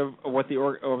history of what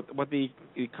the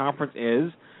conference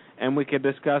is, and we can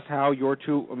discuss how your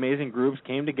two amazing groups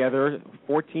came together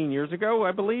 14 years ago,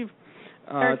 I believe.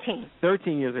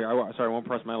 13 years ago. Sorry, I won't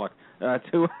press my luck.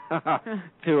 To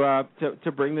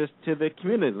bring this to the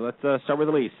community. Let's start with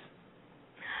Elise.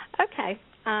 Okay.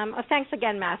 Thanks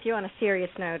again, Matthew. On a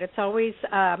serious note, it's always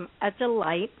a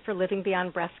delight for Living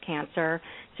Beyond Breast Cancer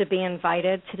to be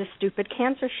invited to the Stupid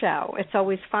Cancer Show. It's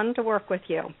always fun to work with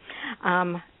you.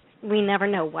 We never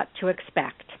know what to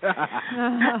expect.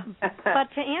 But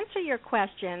to answer your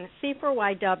question,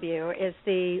 C4YW is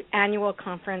the annual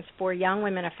conference for young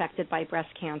women affected by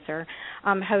breast cancer,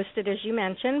 hosted, as you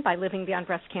mentioned, by Living Beyond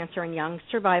Breast Cancer and Young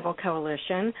Survival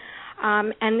Coalition.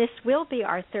 And this will be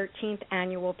our 13th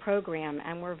annual program,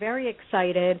 and we're very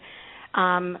excited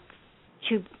to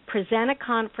present a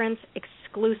conference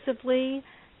exclusively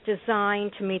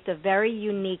designed to meet the very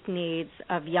unique needs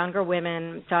of younger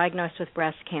women diagnosed with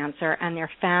breast cancer and their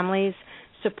families,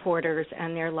 supporters,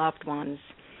 and their loved ones.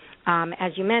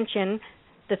 As you mentioned,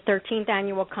 the 13th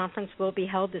annual conference will be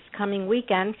held this coming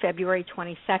weekend, February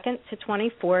 22nd to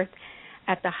 24th,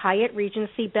 at the Hyatt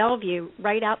Regency Bellevue,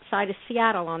 right outside of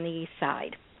Seattle on the east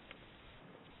side.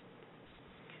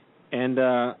 And,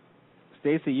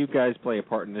 Stacy, you guys play a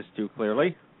part in this too,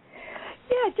 clearly.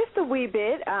 Yeah, just a wee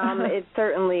bit. It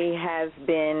certainly has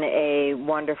been a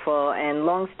wonderful and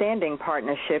long-standing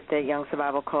partnership that Young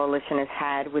Survival Coalition has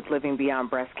had with Living Beyond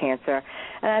Breast Cancer.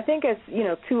 And I think as,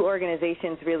 two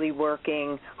organizations really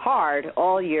working hard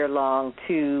all year long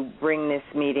to bring this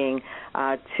meeting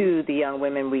to the young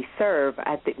women we serve,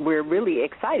 we're really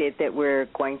excited that we're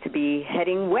going to be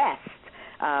heading west.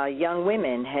 Young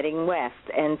women heading west.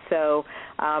 And so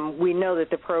we know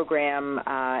that the program,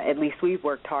 at least we've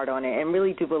worked hard on it, and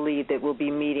really do believe that we'll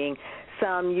be meeting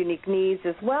some unique needs,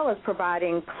 as well as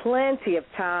providing plenty of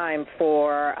time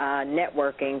for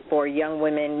networking for young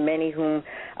women, many whom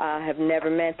have never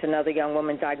met another young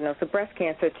woman diagnosed with breast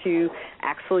cancer, to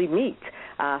actually meet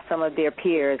some of their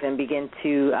peers and begin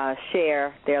to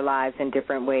share their lives in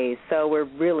different ways. So we're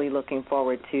really looking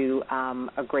forward to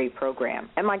a great program.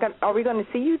 Are we going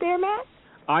to see you there, Matt?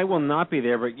 I will not be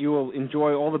there, but you will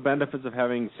enjoy all the benefits of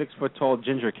having 6-foot-tall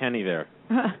Ginger Kenny there.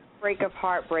 Break of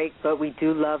heartbreak, but we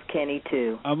do love Kenny,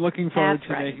 too. I'm looking forward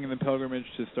to making the pilgrimage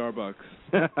to Starbucks.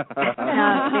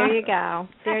 There you go.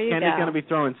 Kenny's going to be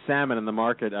throwing salmon in the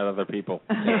market at other people.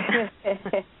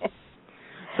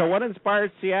 So what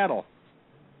inspired Seattle?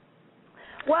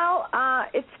 Well,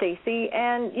 it's Stacy,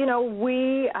 and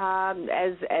we,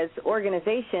 as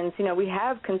organizations, we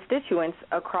have constituents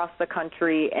across the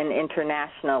country and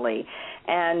internationally,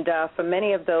 and for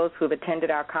many of those who have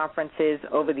attended our conferences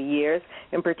over the years,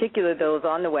 in particular those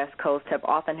on the West Coast, have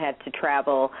often had to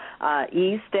travel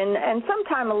east and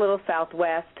sometime a little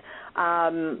southwest.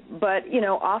 But,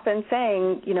 often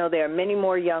saying, there are many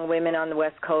more young women on the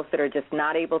West Coast that are just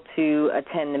not able to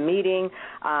attend the meeting.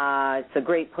 It's a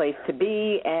great place to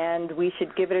be, and we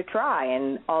should give it a try.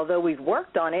 And although we've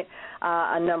worked on it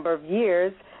a number of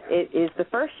years, it is the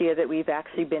first year that we've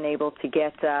actually been able to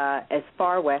get as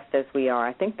far west as we are.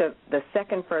 I think the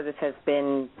second furthest has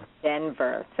been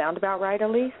Denver. Sound about right,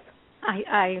 Elise?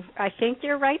 I think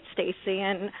you're right, Stacy,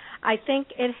 and I think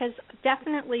it has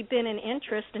definitely been an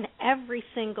interest in every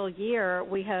single year.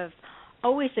 We have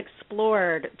always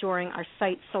explored during our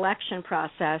site selection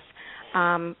process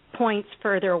points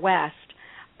further west.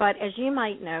 But as you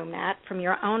might know, Matt, from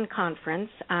your own conference,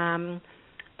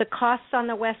 the costs on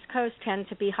the West Coast tend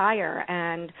to be higher,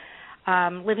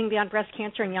 and Living Beyond Breast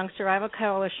Cancer and Young Survival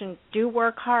Coalition do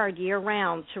work hard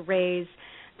year-round to raise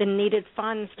the needed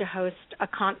funds to host a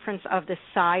conference of this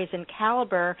size and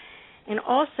caliber, and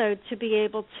also to be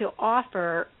able to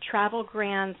offer travel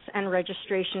grants and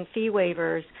registration fee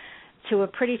waivers to a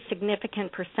pretty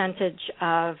significant percentage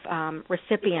of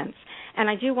recipients. And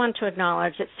I do want to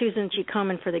acknowledge that Susan G.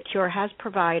 Komen for the Cure has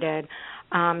provided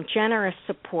generous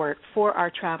support for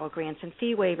our travel grants and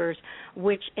fee waivers,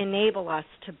 which enable us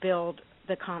to build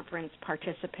the conference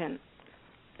participant.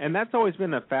 And that's always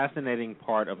been a fascinating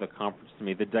part of the conference to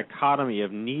me, the dichotomy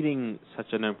of needing such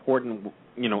an important,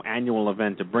 annual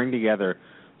event to bring together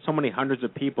so many hundreds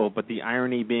of people, but the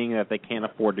irony being that they can't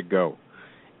afford to go.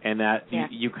 And that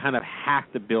you kind of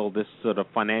have to build this sort of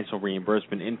financial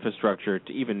reimbursement infrastructure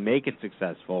to even make it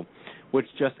successful, which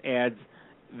just adds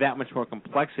that much more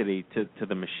complexity to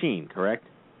the machine, correct?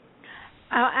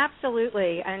 Oh,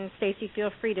 absolutely. And Stacy, feel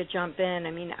free to jump in.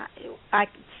 I mean,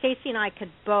 Stacy and I could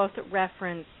both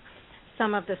reference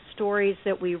some of the stories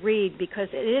that we read because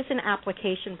it is an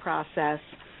application process,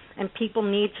 and people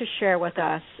need to share with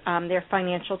us their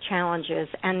financial challenges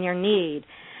and their need.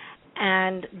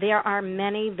 And there are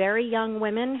many very young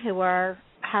women who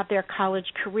have their college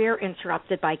career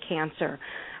interrupted by cancer,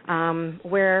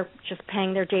 where just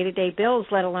paying their day-to-day bills,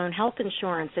 let alone health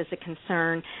insurance, is a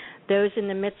concern. Those in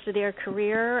the midst of their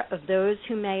career, of those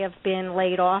who may have been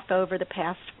laid off over the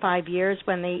past 5 years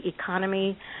when the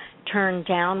economy turned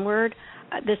downward.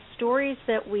 The stories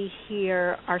that we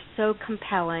hear are so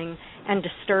compelling and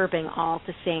disturbing all at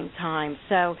the same time.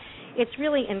 So it's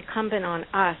really incumbent on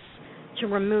us to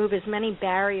remove as many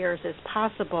barriers as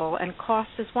possible, and cost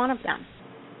is one of them.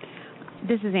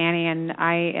 This is Annie, and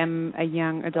I am a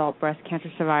young adult breast cancer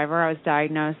survivor. I was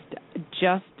diagnosed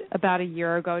just about a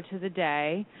year ago to the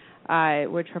day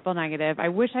with triple negative. I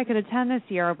wish I could attend this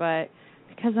year, but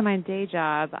because of my day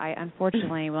job, I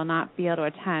unfortunately will not be able to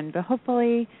attend. But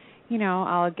hopefully,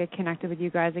 I'll get connected with you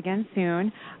guys again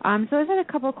soon. So I just had a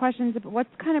couple of questions. What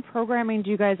kind of programming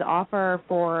do you guys offer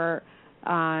for,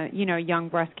 young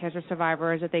breast cancer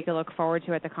survivors that they could look forward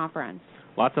to at the conference?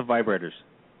 Lots of vibrators.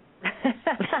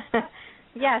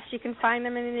 Yes, you can find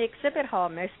them in the exhibit hall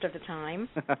most of the time.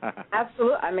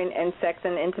 Absolutely. I mean, and sex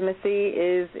and intimacy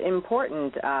is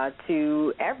important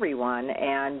to everyone,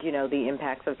 and, the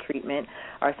impacts of treatment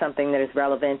are something that is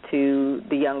relevant to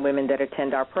the young women that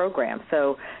attend our program.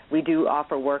 So we do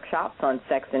offer workshops on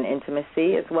sex and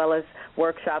intimacy, as well as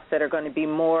workshops that are going to be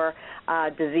more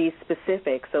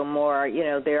disease-specific. So more,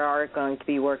 there are going to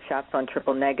be workshops on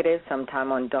triple negative,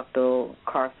 sometime on ductal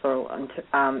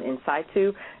carcinoma in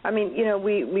situ. I mean,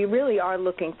 we really are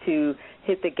looking to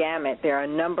hit the gamut. There are a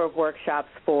number of workshops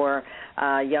for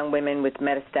young women with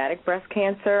metastatic breast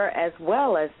cancer, as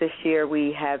well as this year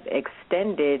we have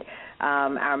extended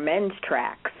our men's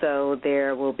track. So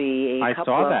there will be a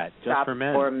couple of workshops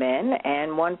for men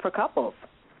and one for couples.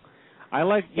 I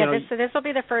like, this will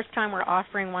be the first time we're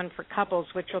offering one for couples,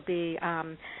 which will be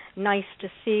nice to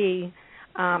see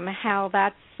how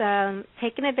that's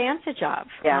taken advantage of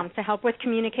to help with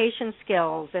communication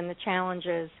skills and the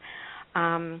challenges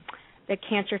that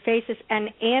cancer faces. And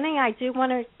Annie, I do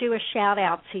want to do a shout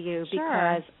out to you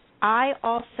because I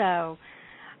also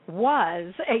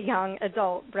was a young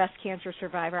adult breast cancer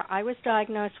survivor. I was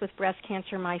diagnosed with breast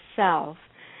cancer myself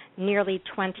nearly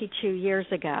 22 years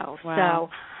ago. Wow. So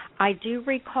I do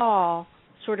recall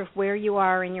sort of where you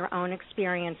are in your own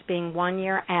experience being 1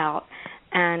 year out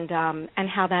and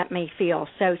how that may feel.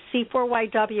 So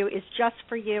C4YW is just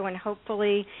for you, and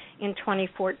hopefully in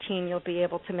 2014 you'll be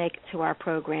able to make it to our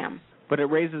program. But it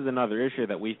raises another issue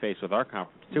that we face with our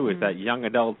conference, too, is that young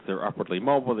adults, they're upwardly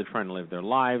mobile, they're trying to live their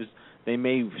lives. They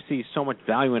may see so much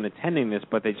value in attending this,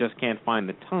 but they just can't find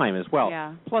the time as well.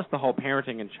 Yeah. Plus the whole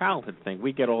parenting and childhood thing.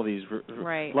 We get all these,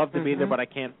 love to be there, but I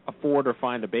can't afford or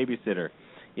find a babysitter.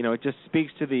 You know, it just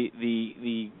speaks to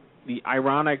the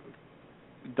ironic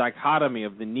dichotomy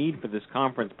of the need for this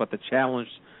conference, but the challenge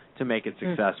to make it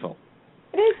successful.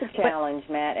 It is a challenge,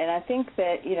 Matt, and I think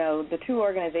that, you know, the two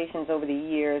organizations over the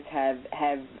years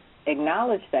have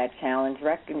acknowledged that challenge,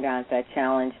 recognized that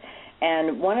challenge,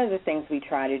 and one of the things we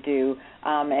try to do,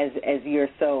 as you're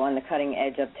so on the cutting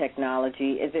edge of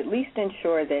technology, is at least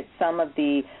ensure that some of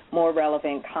the more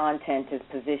relevant content is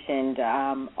positioned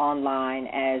online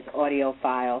as audio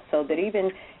files, so that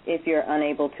even if you're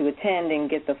unable to attend and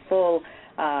get the full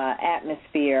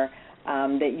atmosphere,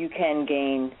 that you can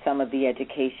gain some of the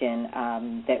education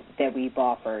that we've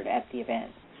offered at the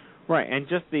event. Right, and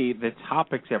just the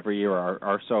topics every year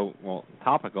are so, well,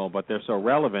 topical, but they're so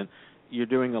relevant. You're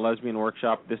doing a lesbian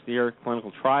workshop this year,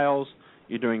 clinical trials.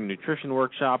 You're doing nutrition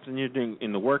workshops, and you're doing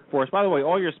in the workforce. By the way,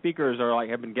 all your speakers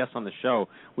have been guests on the show.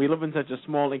 We live in such a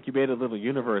small, incubated little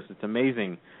universe. It's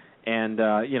amazing. And,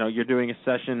 you're doing a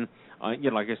session,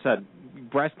 like I said,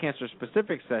 breast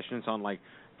cancer-specific sessions on,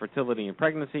 fertility and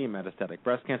pregnancy, metastatic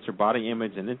breast cancer, body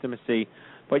image, and intimacy.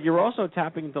 But you're also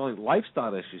tapping into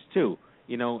lifestyle issues, too.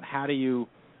 You know, how do you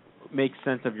make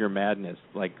sense of your madness?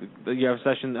 You have a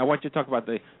session, I want you to talk about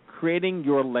the Creating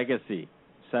Your Legacy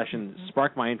session.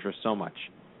 Sparked my interest so much.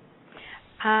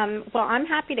 Well, I'm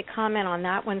happy to comment on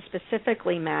that one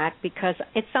specifically, Matt, because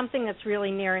it's something that's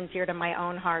really near and dear to my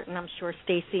own heart, and I'm sure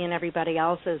Stacy and everybody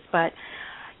else's. But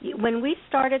when we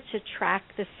started to track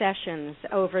the sessions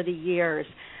over the years,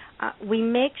 we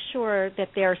make sure that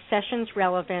there are sessions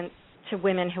relevant to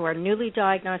women who are newly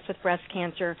diagnosed with breast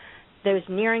cancer, those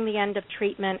nearing the end of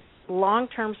treatment,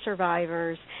 long-term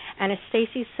survivors, and as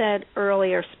Stacy said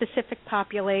earlier, specific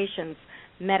populations,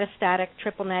 metastatic,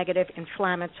 triple-negative,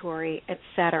 inflammatory,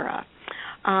 etc.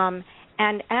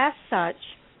 And as such,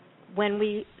 when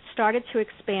we started to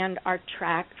expand our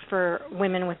track for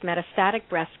women with metastatic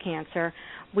breast cancer,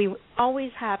 we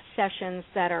always have sessions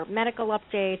that are medical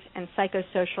updates and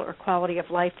psychosocial or quality of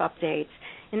life updates.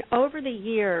 And over the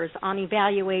years on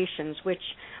evaluations, which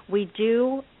we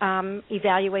do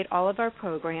evaluate all of our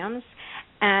programs,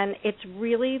 and it's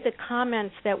really the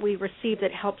comments that we receive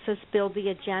that helps us build the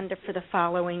agenda for the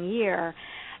following year.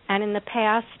 And in the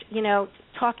past,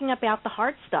 talking about the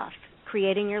hard stuff,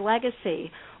 creating your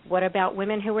legacy. What about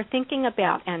women who are thinking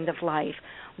about end of life?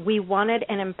 We wanted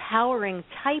an empowering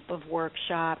type of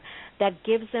workshop that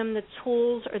gives them the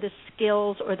tools or the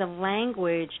skills or the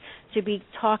language to be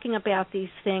talking about these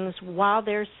things while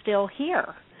they're still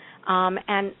here.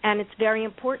 And it's very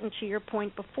important, to your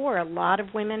point before, a lot of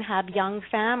women have young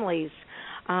families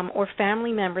or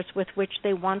family members with which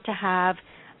they want to have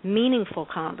meaningful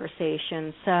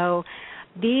conversations. So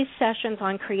these sessions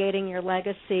on creating your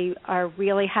legacy are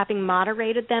really, having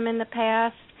moderated them in the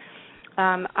past,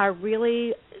 are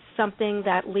really something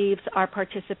that leaves our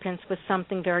participants with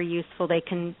something very useful they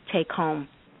can take home.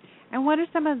 And what are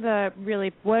some of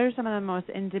the most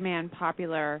in-demand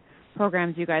popular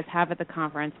programs you guys have at the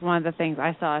conference? One of the things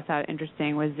I thought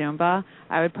interesting was Zumba.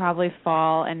 I would probably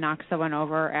fall and knock someone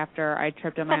over after I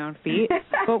tripped on my own feet.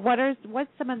 But what's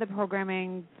some of the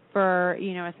programming for,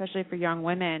 especially for young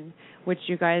women, which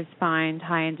you guys find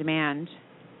high in demand?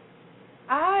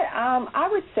 I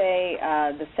would say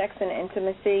the sex and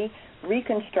intimacy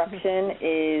reconstruction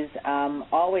is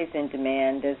always in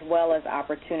demand, as well as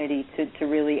opportunity to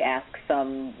really ask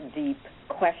some deep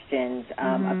questions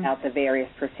about the various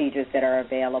procedures that are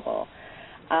available.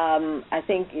 I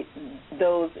think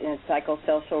those in the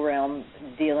psychosocial realm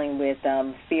dealing with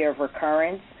fear of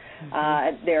recurrence,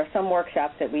 there are some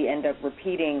workshops that we end up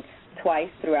repeating twice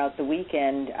throughout the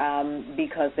weekend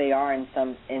because they are in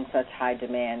such high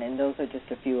demand, and those are just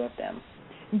a few of them.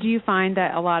 Do you find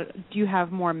that do you have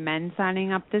more men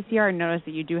signing up this year? I noticed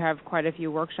that you do have quite a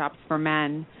few workshops for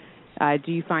men.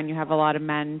 Do you find you have a lot of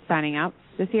men signing up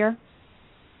this year?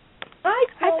 I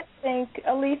don't think,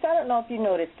 Elise, I don't know if you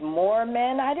noticed more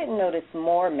men. I didn't notice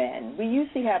more men. We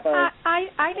usually have a...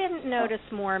 I didn't notice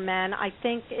more men. I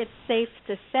think it's safe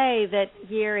to say that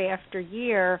year after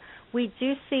year we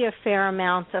do see a fair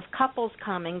amount of couples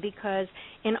coming because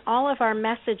in all of our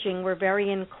messaging we're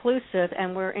very inclusive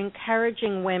and we're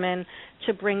encouraging women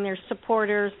to bring their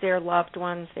supporters, their loved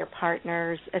ones, their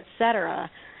partners,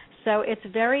 etc. So it's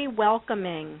very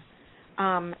welcoming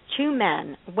to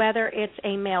men, whether it's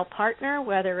a male partner,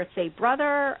 whether it's a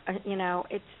brother,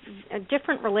 it's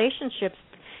different relationships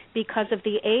because of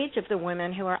the age of the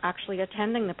women who are actually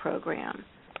attending the program.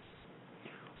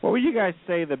 What would you guys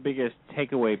say the biggest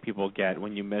takeaway people get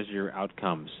when you measure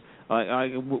outcomes?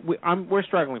 We're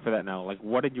struggling for that now. Like,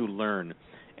 what did you learn?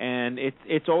 And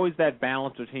it's always that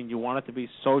balance between you want it to be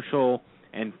social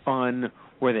and fun,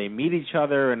 where they meet each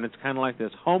other, and it's kind of like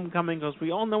this homecoming because we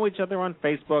all know each other on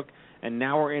Facebook, and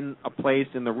now we're in a place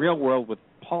in the real world with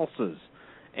pulses,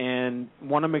 and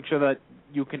want to make sure that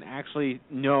you can actually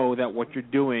know that what you're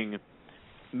doing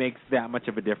makes that much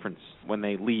of a difference when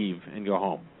they leave and go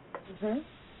home. Mm-hmm.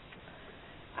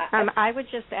 I would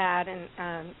just add,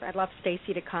 and I'd love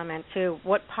Stacy to comment too,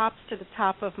 what pops to the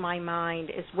top of my mind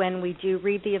is when we do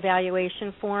read the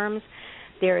evaluation forms,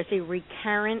 there is a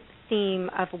recurrent theme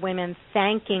of women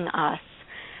thanking us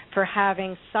for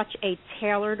having such a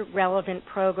tailored, relevant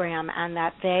program, and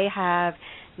that they have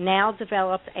now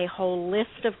developed a whole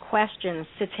list of questions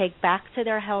to take back to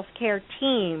their healthcare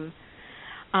team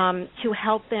to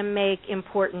help them make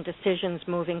important decisions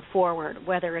moving forward,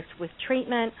 whether it's with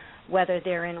treatment, whether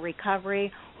they're in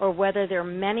recovery, or whether they're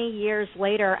many years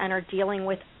later and are dealing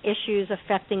with issues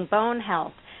affecting bone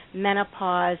health,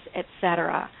 menopause,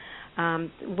 etc.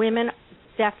 Women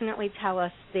definitely tell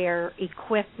us they're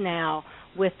equipped now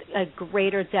with a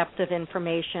greater depth of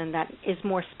information that is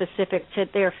more specific to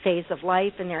their phase of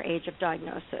life and their age of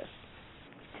diagnosis.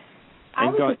 I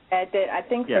would just add that I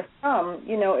think for some,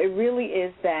 it really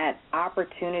is that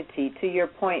opportunity. To your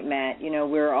point, Matt,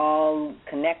 we're all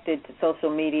connected to social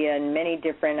media and many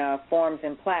different forms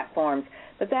and platforms,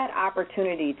 but that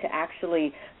opportunity to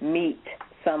actually meet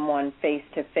someone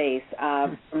face-to-face,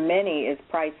 for many is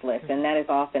priceless, and that is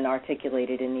often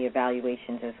articulated in the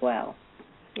evaluations as well.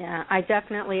 Yeah, I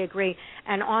definitely agree.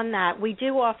 And on that, we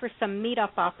do offer some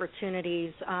meetup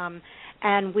opportunities,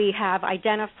 and we have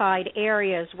identified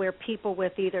areas where people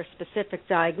with either specific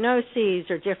diagnoses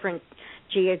or different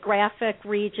geographic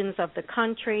regions of the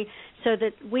country, so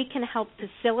that we can help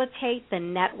facilitate the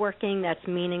networking that's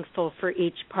meaningful for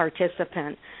each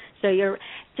participant. So you're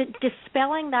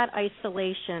dispelling that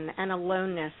isolation and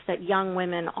aloneness that young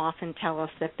women often tell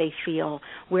us that they feel,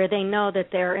 where they know that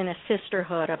they're in a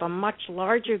sisterhood of a much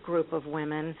larger group of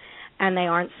women and they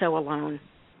aren't so alone.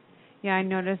 Yeah, I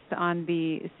noticed on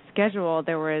the schedule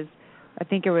there was, I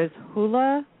think it was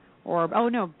hula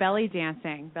belly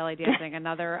dancing,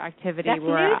 another activity. That's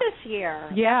new this year.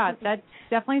 Yeah, that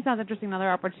definitely sounds interesting. Another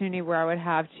opportunity where I would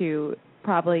have to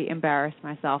probably embarrass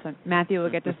myself, and Matthew will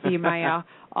get to see my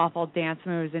awful dance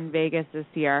moves in Vegas this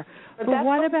year. But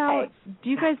what about, do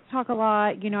you guys talk a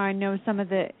lot, I know some of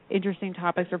the interesting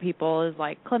topics for people is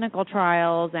like clinical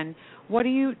trials, and what do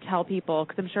you tell people?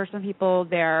 Because I'm sure some people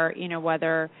there,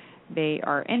 whether they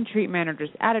are in treatment or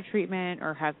just out of treatment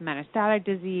or have metastatic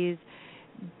disease,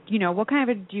 what kind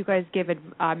of do you guys give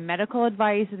medical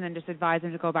advice and then just advise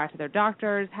them to go back to their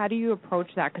doctors? How do you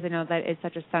approach that? Because I know that it's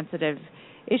such a sensitive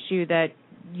issue that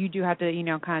you do have to,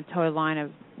 kind of toe the line of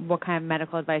what kind of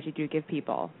medical advice you do give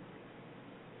people.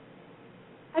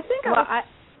 I think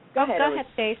Go ahead,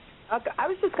 Stace. I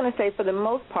was just going to say, for the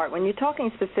most part, when you're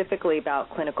talking specifically about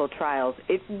clinical trials,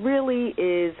 it really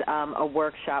is a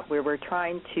workshop where we're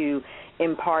trying to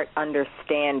impart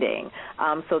understanding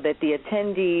so that the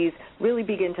attendees really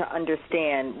begin to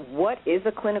understand what is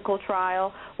a clinical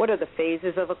trial, what are the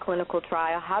phases of a clinical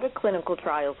trial, how do clinical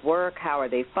trials work, how are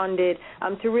they funded,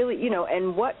 to really,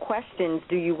 and what questions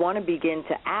do you want to begin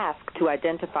to ask to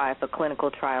identify if a clinical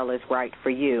trial is right for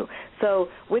you. So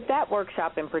with that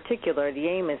workshop in particular, the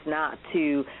aim is not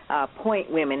to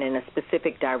point women in a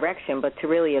specific direction, but to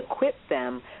really equip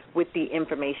them with the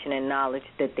information and knowledge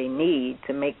that they need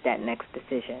to make that next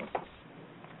decision.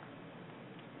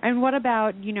 And what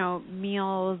about,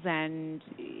 meals and,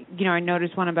 I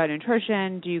noticed one about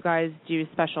nutrition. Do you guys do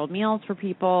special meals for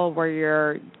people where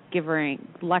you're giving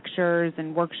lectures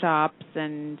and workshops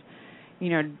and,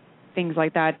 things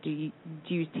like that? Do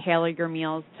you tailor your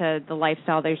meals to the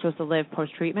lifestyle that you're supposed to live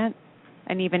post-treatment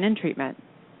and even in treatment?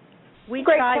 We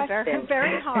try very,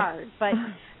 very hard, but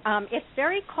it's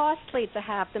very costly to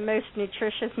have the most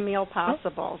nutritious meal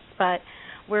possible. But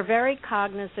we're very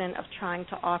cognizant of trying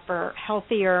to offer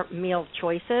healthier meal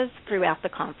choices throughout the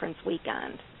conference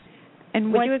weekend.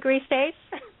 And would you agree, Stace?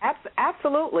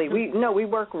 Absolutely. We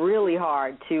work really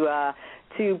hard to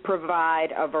provide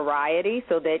a variety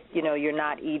so that you're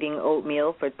not eating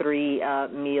oatmeal for 3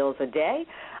 meals a day,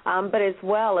 but as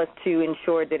well as to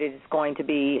ensure that it is going to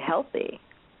be healthy.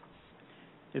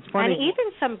 It's funny. And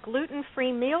even some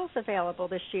gluten-free meals available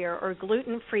this year, or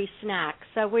gluten-free snacks.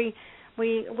 So we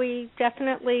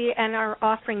definitely and are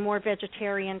offering more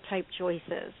vegetarian type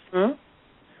choices. Mm-hmm.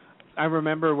 I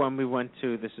remember when we went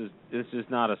to this is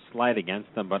not a slight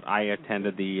against them, but I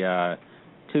attended the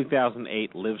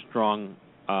 2008 Livestrong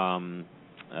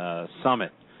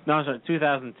Summit. No, sorry,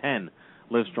 2010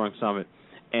 Livestrong Summit,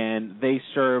 and they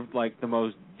served like the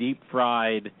most deep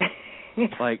fried,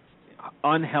 like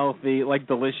unhealthy, like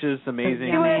delicious,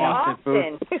 amazing Austin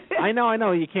food. I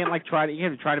know. You can't try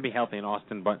to be healthy in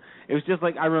Austin, but it was just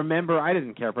like I remember. I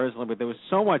didn't care personally, but there was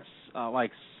so much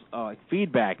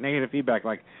feedback, negative feedback,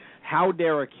 like how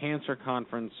dare a cancer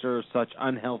conference serve such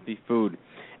unhealthy food?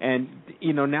 And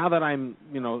now that I'm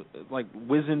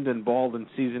wizened and bald and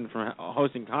seasoned from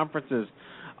hosting conferences,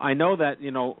 I know that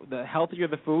the healthier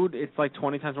the food, it's like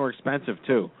 20 times more expensive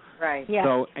too. Right. Yeah.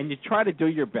 So, and you try to do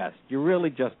your best. You really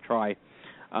just try.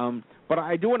 But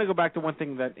I do want to go back to one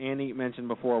thing that Annie mentioned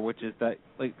before, which is that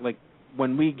like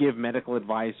when we give medical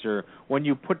advice or when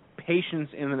you put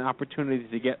patients in an opportunity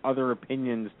to get other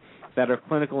opinions that are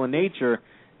clinical in nature,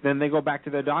 then they go back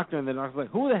to their doctor and the doctor's like,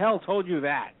 "Who the hell told you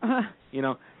that?"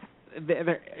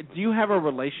 Do you have a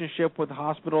relationship with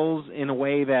hospitals in a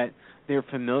way that they're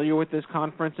familiar with this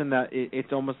conference and that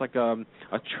it's almost like a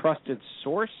trusted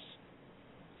source?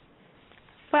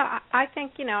 Well, I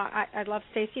think, I'd love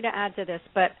Stacey to add to this,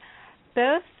 but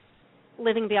both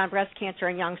Living Beyond Breast Cancer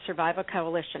and Young Survival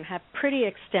Coalition have pretty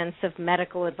extensive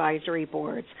medical advisory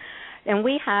boards. And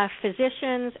we have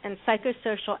physicians and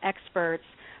psychosocial experts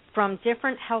from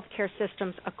different healthcare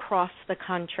systems across the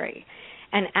country.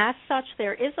 And as such,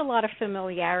 there is a lot of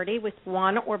familiarity with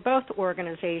one or both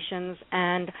organizations,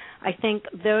 and I think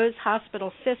those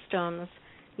hospital systems,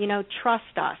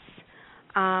 trust us.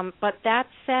 But that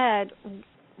said,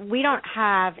 we don't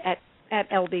have at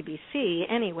LBBC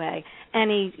anyway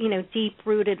any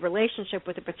deep-rooted relationship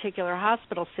with a particular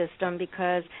hospital system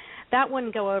because that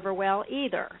wouldn't go over well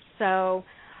either. So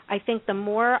I think the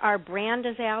more our brand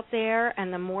is out there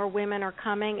and the more women are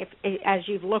coming, as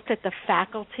you've looked at the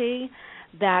faculty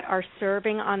that are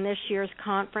serving on this year's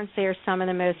conference, they are some of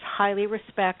the most highly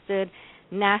respected,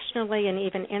 nationally and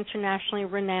even internationally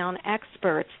renowned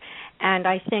experts. And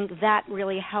I think that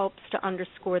really helps to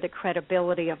underscore the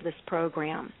credibility of this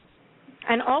program.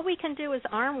 And all we can do is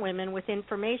arm women with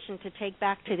information to take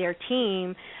back to their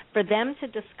team for them to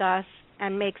discuss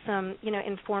and make some,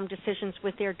 informed decisions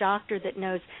with their doctor that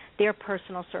knows their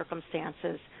personal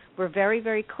circumstances. We're very,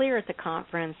 very clear at the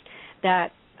conference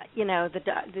that,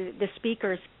 the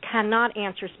speakers cannot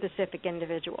answer specific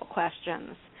individual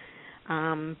questions,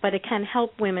 but it can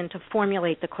help women to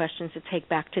formulate the questions to take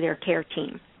back to their care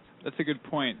team. That's a good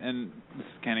point. And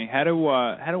Mrs. Kenny, how do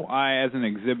I, as an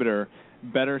exhibitor,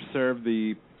 better serve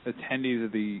the attendees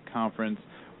of the conference?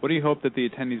 What do you hope that the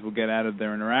attendees will get out of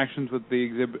their interactions with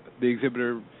the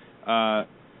exhibitor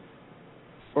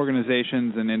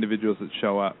organizations and individuals that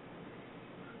show up?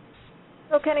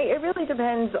 So, Kenny, it really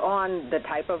depends on the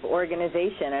type of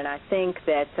organization, and I think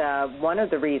that one of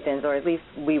the reasons, or at least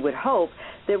we would hope,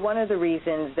 that one of the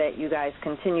reasons that you guys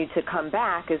continue to come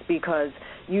back is because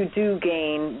you do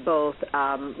gain both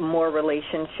more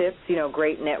relationships,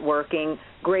 great networking,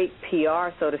 great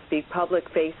PR, so to speak, public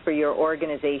face for your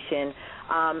organization,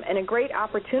 and a great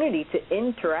opportunity to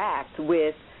interact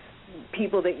with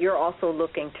people that you're also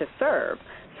looking to serve.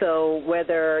 So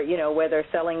whether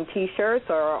selling T-shirts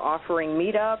or offering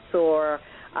meetups or,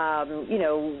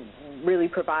 really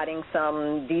providing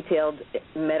some detailed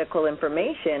medical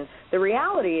information, the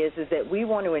reality is that we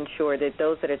want to ensure that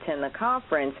those that attend the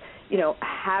conference,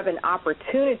 have an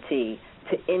opportunity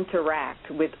to interact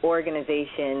with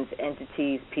organizations,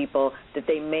 entities, people that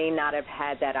they may not have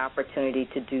had that opportunity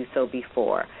to do so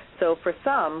before. So for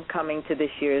some coming to this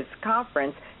year's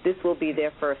conference, this will be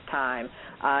their first time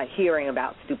hearing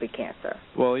about stupid cancer.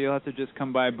 Well, you'll have to just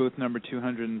come by booth number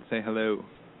 200 and say hello.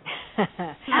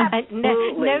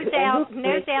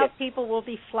 No doubt people will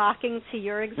be flocking to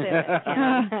your exhibit.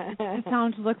 It's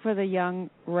time to look for the young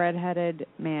redheaded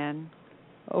man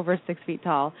over 6 feet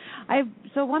tall.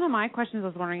 So one of my questions I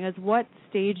was wondering is, what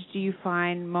stage do you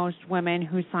find most women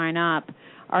who sign up?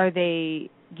 Are they,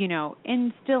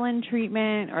 still in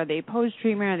treatment? Are they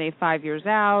post-treatment? Are they 5 years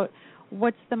out?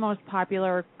 What's the most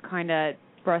popular kind of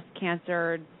breast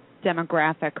cancer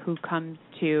demographic who comes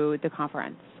to the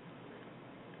conference?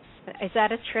 Is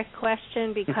that a trick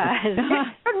question? Because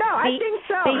no, I think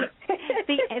so.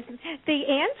 The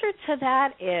answer to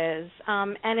that is,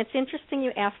 and it's interesting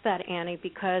you asked that, Annie,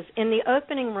 because in the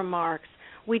opening remarks,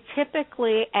 we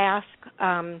typically ask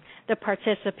the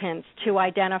participants to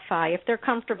identify, if they're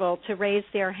comfortable, to raise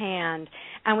their hand,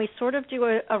 and we sort of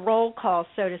do a roll call,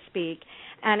 so to speak,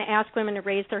 and ask women to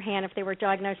raise their hand if they were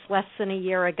diagnosed less than a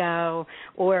year ago,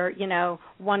 or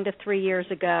 1 to 3 years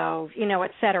ago,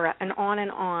 et cetera, and on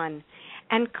and on.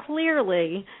 And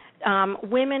clearly,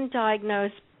 women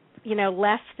diagnosed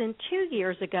less than 2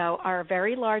 years ago are a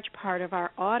very large part of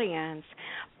our audience,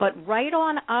 but right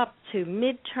on up to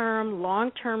midterm,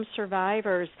 long-term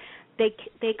survivors,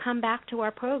 they come back to our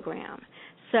program.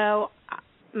 So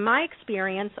my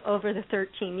experience over the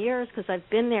 13 years, because I've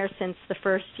been there since the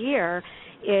first year,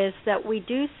 is that we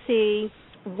do see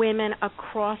women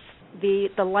across the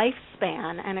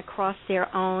lifespan and across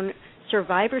their own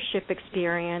survivorship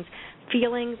experience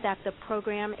feeling that the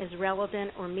program is relevant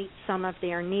or meets some of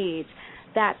their needs.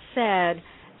 That said,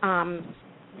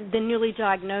 the newly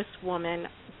diagnosed woman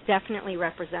definitely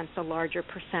represents a larger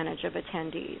percentage of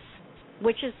attendees,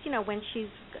 which is, when she's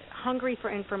hungry for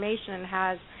information and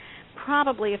has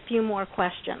probably a few more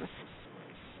questions.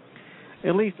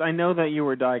 At least I know that you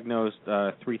were diagnosed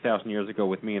 3,000 years ago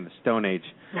with me in the Stone Age.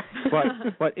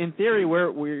 But in theory,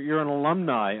 you're an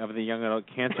alumni of the young adult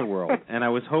cancer world, and I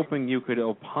was hoping you could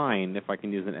opine, if I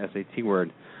can use an SAT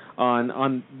word,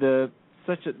 on the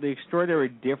extraordinary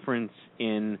difference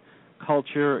in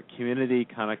culture, community,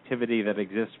 connectivity that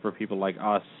exists for people like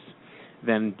us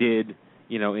than did,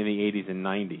 in the 80s and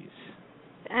 90s.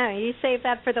 Oh, you saved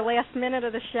that for the last minute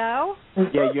of the show?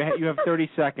 Yeah, you have 30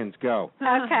 seconds. Go.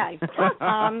 Okay.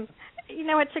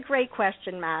 It's a great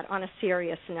question, Matt, on a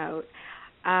serious note.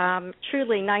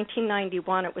 Truly,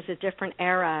 1991, it was a different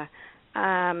era.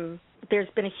 There's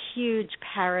been a huge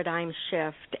paradigm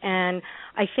shift. And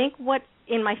I think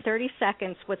in my 30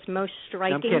 seconds, what's most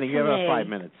striking to me... I'm kidding. You have about 5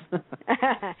 minutes.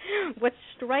 What's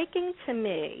striking to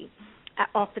me,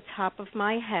 off the top of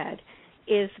my head,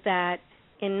 is that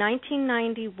in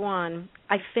 1991,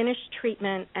 I finished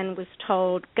treatment and was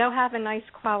told, go have a nice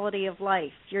quality of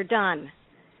life. You're done.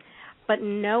 But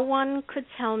no one could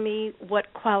tell me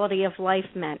what quality of life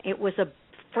meant. It was a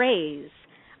phrase.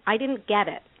 I didn't get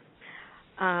it.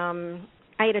 I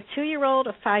had a 2-year-old,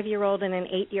 a 5-year-old, and an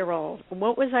 8-year-old.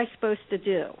 What was I supposed to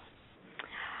do?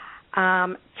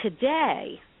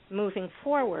 Today, moving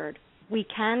forward, we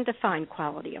can define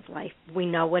quality of life. We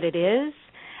know what it is.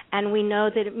 And we know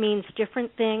that it means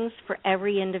different things for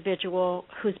every individual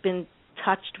who's been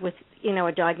touched with,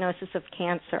 a diagnosis of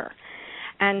cancer.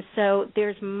 And so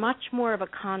there's much more of a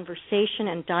conversation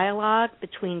and dialogue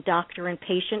between doctor and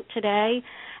patient today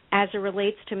as it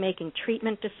relates to making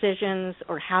treatment decisions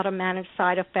or how to manage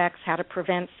side effects, how to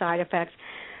prevent side effects,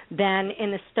 than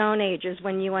in the Stone Ages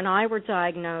when you and I were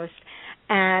diagnosed.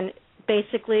 And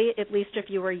basically, at least if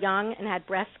you were young and had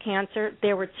breast cancer,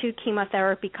 there were 2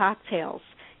 chemotherapy cocktails.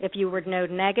 If you were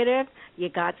node negative, you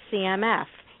got CMF.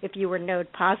 If you were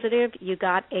node positive, you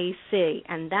got AC.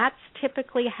 And that's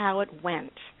typically how it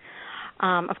went.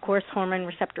 Of course, hormone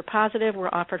receptor positive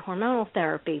were offered hormonal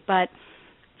therapy. But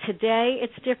today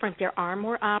it's different. There are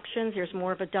more options. There's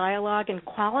more of a dialogue. And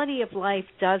quality of life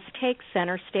does take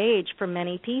center stage for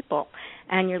many people.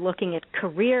 And you're looking at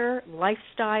career,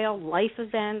 lifestyle, life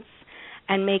events,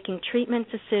 and making treatment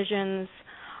decisions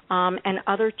and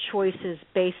other choices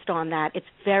based on that. It's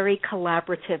very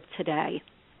collaborative today.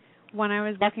 When I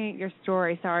was looking at your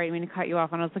story, sorry, I didn't mean to cut you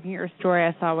off. When I was looking at your story,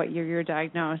 I saw what year you were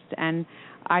diagnosed, and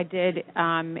I did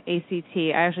ACT.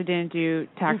 I actually didn't do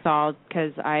Taxol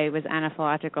because I was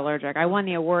anaphylactic allergic. I won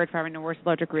the award for having the worst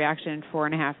allergic reaction in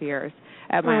 4.5 years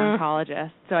at my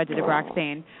oncologist, so I did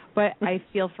Abraxane. But I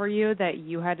feel for you that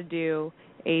you had to do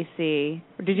AC.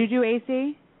 Did you do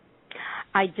AC?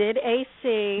 I did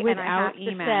AC, without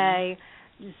and I have to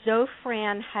say,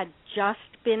 Zofran had just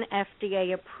been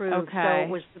FDA approved, so it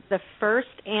was the first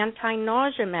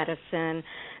anti-nausea medicine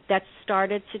that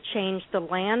started to change the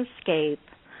landscape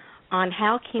on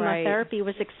how chemotherapy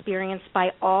was experienced by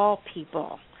all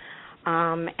people.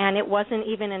 And it wasn't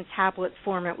even in tablet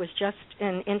form. It was just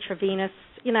an intravenous,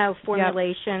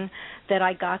 formulation that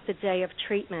I got the day of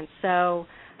treatment. So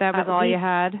that was all you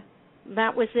had?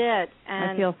 That was it.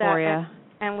 And I feel for you.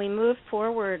 And we moved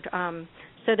forward.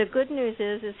 So the good news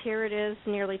is here it is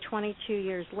nearly 22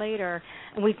 years later,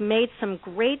 and we've made some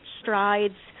great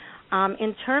strides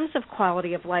in terms of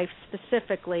quality of life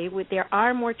specifically. There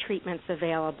are more treatments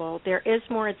available. There is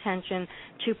more attention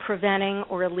to preventing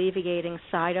or alleviating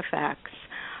side effects.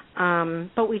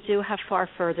 But we do have far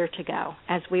further to go,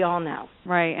 as we all know.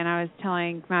 Right, and I was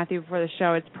telling Matthew before the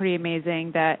show, it's pretty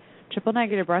amazing that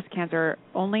triple-negative breast cancer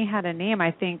only had a name,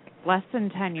 I think, less than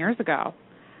 10 years ago.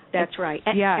 That's right.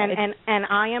 And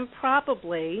I am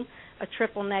probably a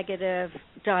triple-negative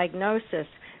diagnosis,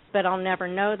 but I'll never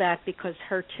know that because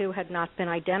HER2 had not been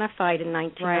identified in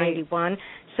 1991,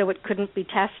 so it couldn't be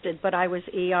tested. But I was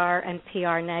ER and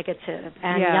PR negative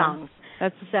and young.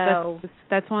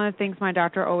 That's one of the things my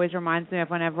doctor always reminds me of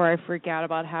whenever I freak out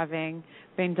about having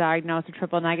been diagnosed with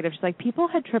triple negative. She's like, people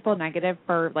had triple negative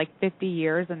for like 50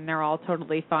 years and they're all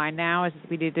totally fine now. It's just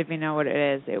we didn't even know what it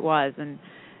is. It was, and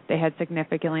they had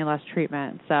significantly less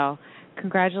treatment. So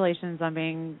congratulations on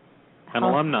being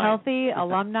healthy,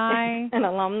 alumni. An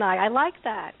alumni. I like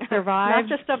that. Survived.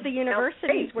 Not just of the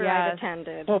universities where I've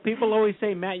attended. Well, people always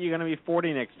say, Matt, you're going to be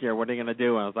 40 next year. What are you going to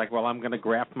do? And I was like, well, I'm going to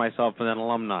graft myself as an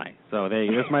alumni. So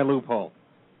there's my loophole.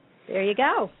 There you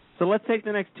go. So let's take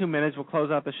the next 2 minutes. We'll close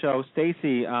out the show.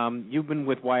 Stacy, you've been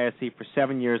with YSC for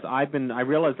 7 years. I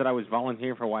realized that I was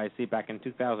volunteering for YSC back in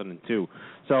 2002.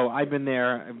 So I've been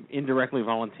there indirectly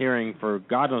volunteering for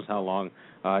God knows how long,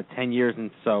 10 years.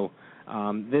 And so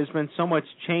there's been so much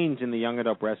change in the young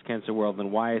adult breast cancer world,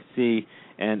 and YSC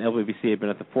and LBBC have been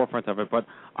at the forefront of it. But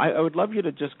I would love you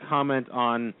to just comment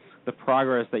on the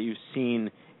progress that you've seen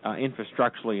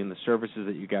infrastructurally in the services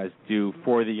that you guys do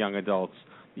for the young adults.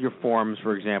 Your forums,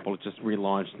 for example, just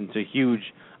relaunched into huge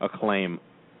acclaim.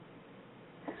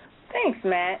 Thanks,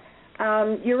 Matt.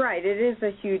 You're right. It is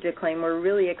a huge acclaim. We're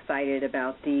really excited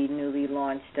about the newly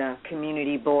launched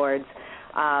community boards.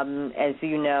 As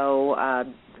you know,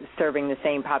 serving the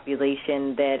same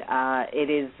population, that it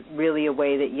is really a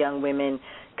way that young women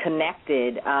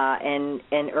connected. And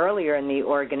earlier in the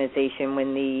organization,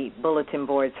 when the bulletin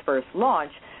boards first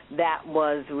launched, that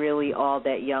was really all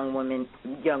that young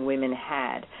women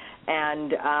had.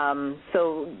 And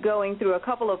so going through a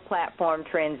couple of platform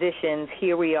transitions,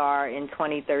 here we are in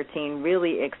 2013,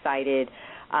 really excited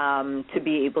to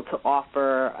be able to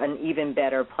offer an even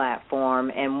better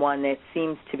platform, and one that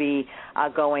seems to be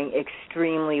going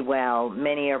extremely well.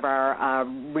 Many of our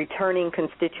returning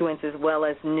constituents, as well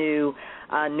as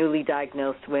newly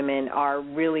diagnosed women, are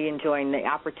really enjoying the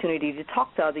opportunity to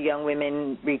talk to other young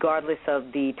women, regardless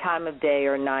of the time of day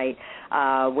or night,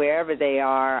 wherever they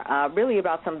are, really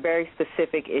about some very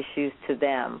specific issues to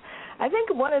them. I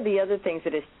think one of the other things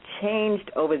that has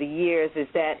changed over the years is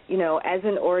that, you know, as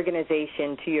an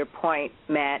organization, to your point,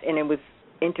 Matt, and it was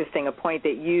interesting, a point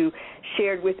that you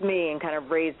shared with me and kind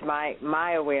of raised my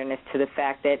awareness to the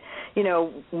fact that, you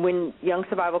know, when Young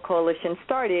Survival Coalition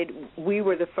started, we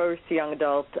were the first young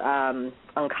adult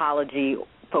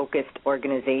oncology-focused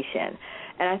organization.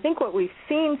 And I think what we've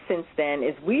seen since then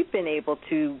is we've been able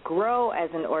to grow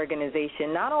as an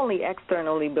organization, not only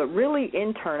externally, but really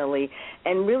internally,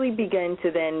 and really begin to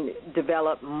then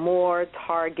develop more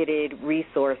targeted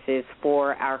resources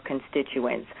for our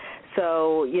constituents.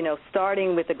 So, you know,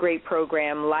 starting with a great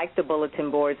program like the bulletin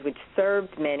boards, which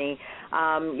served many,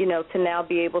 you know, to now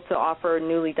be able to offer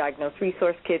newly diagnosed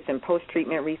resource kits and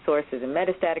post-treatment resources and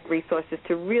metastatic resources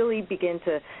to really begin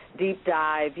to deep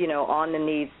dive, you know, on the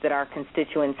needs that our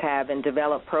constituents have and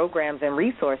develop programs and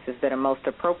resources that are most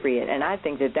appropriate. And I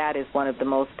think that that is one of the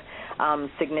most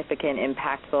significant,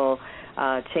 impactful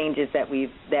changes that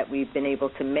we've been able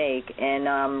to make,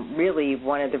 and really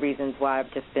one of the reasons why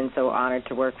I've just been so honored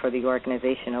to work for the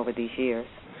organization over these years.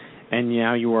 And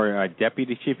now you are a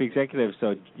deputy chief executive,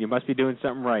 so you must be doing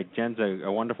something right. Jen's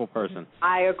a wonderful person.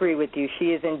 I agree with you. She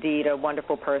is indeed a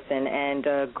wonderful person and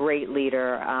a great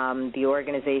leader. The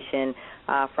organization,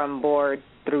 from board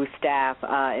through staff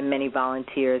and many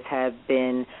volunteers, have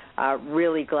been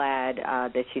really glad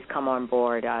that she's come on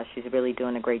board. She's really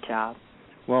doing a great job.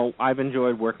 Well, I've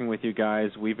enjoyed working with you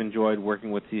guys. We've enjoyed working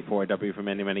with C4YW for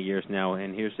many, many years now,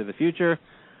 and here's to the future.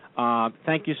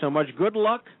 Thank you so much. Good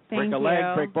luck. Break a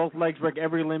leg, break both legs, break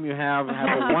every limb you have.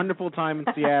 Have a wonderful time in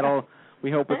Seattle. We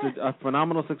hope it's a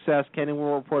phenomenal success. Kenny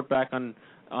will report back on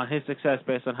his success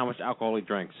based on how much alcohol he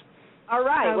drinks. All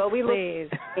right. Oh, well, we please.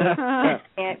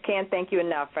 Can't thank you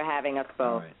enough for having us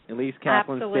both. Right. Elise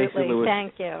Kaplan, Stacy Lewis.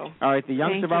 Thank you. All right. The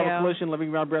Young Survival Coalition Living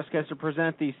Beyond Breast Cancer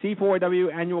present the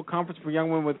C4YW Annual Conference for Young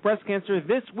Women with Breast Cancer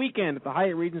this weekend at the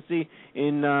Hyatt Regency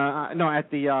in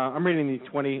I'm reading the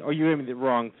 20. Oh, you gave me the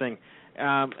wrong thing.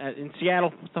 In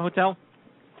Seattle, what's the hotel?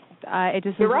 It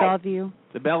just says Bellevue.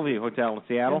 The Bellevue Hotel in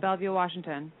Seattle. In Bellevue,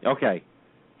 Washington. Okay.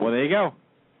 Well, there you go.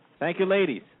 Thank you,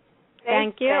 ladies.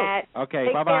 Thank you. Matt. Okay,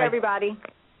 Take bye-bye. care, everybody.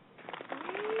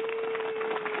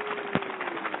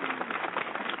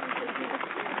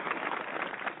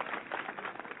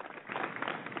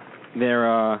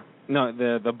 They're No,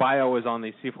 the bio is on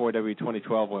the C4YW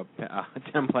 2012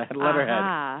 template letterhead.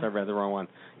 Sorry, I read the wrong one.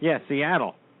 Yeah,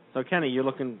 Seattle. So, Kenny, you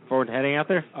looking forward to heading out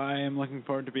there? I am looking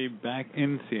forward to be back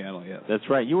in Seattle, yes. That's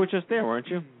right. You were just there, weren't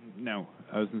you? No,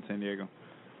 I was in San Diego.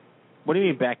 What do you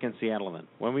mean back in Seattle then?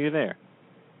 When were you there?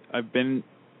 I've been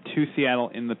to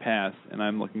Seattle in the past, and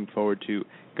I'm looking forward to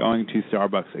going to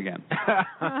Starbucks again.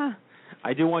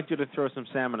 I do want you to throw some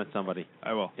salmon at somebody.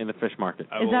 I will. In the fish market.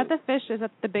 Is that the fish? Is that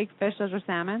the big fish? Those are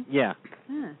salmon? Yeah.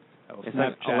 It's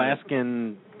like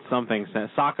Alaskan something,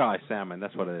 sockeye salmon.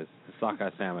 That's what it is. The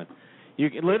sockeye salmon. You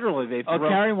literally they. I'll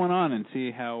carry one on and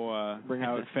see how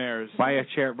it fares. Buy a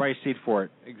seat for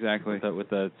it. Exactly. With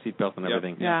the seat belt and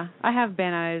everything. Yeah, I have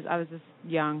been. I was just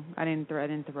young. I didn't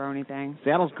throw anything.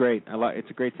 Seattle's great. It's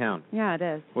a great town. Yeah, it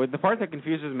is. Well, the part that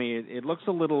confuses me, it looks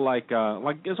a little like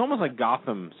it's almost like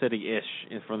Gotham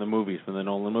City-ish from the movies, from the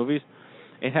Nolan movies.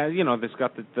 It has, it's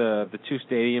got the two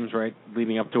stadiums right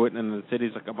leading up to it, and the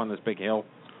city's like up on this big hill.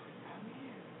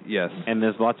 Yes. And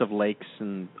there's lots of lakes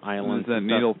and islands. There's that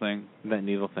needle thing. That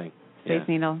needle thing. Space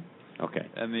Needle. Okay.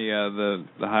 And the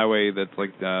highway that's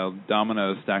like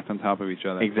dominoes stacked on top of each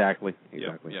other. Exactly.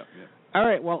 Yep. All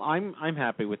right. Well, I'm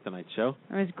happy with tonight's show.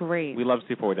 It was great. We love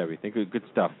C4YW. Think good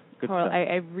stuff. Good stuff.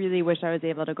 I really wish I was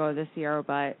able to go this year,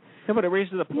 but. Yeah, but it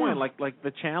raises the point, like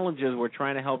the challenges we're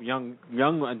trying to help young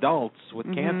adults with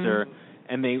cancer,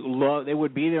 and they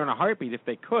would be there in a heartbeat if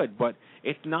they could, but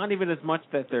it's not even as much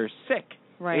that they're sick.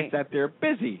 Right. It's that they're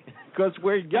busy because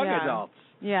we're young adults.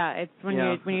 Yeah, it's when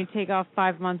you take off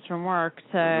 5 months from work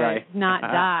to not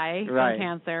die from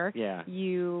cancer. Yeah.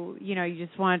 You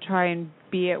just want to try and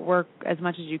be at work as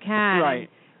much as you can. Right.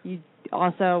 You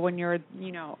also, when you're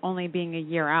only being a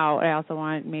year out, I also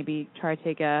want to maybe try to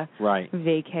take a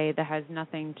vacay that has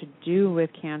nothing to do with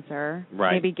cancer.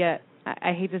 Right. Maybe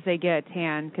I hate to say get a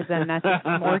tan because then that's just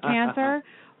more cancer.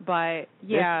 But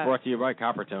yeah. This brought to you by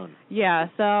Coppertone. Yeah.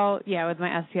 So with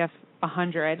my SPF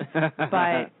 100,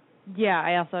 but. Yeah,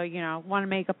 I also, want to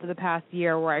make up for the past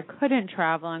year where I couldn't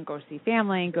travel and go see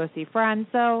family and go see friends.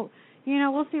 So,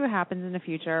 we'll see what happens in the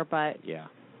future. But yeah,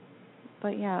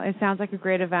 it sounds like a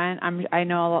great event. I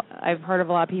know I've heard of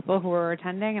a lot of people who are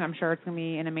attending, and I'm sure it's going to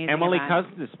be an amazing Emily event.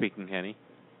 Cousins is speaking, Kenny.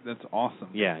 That's awesome.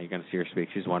 Yeah, you're going to see her speak.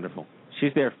 She's wonderful.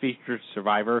 She's their featured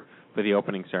survivor for the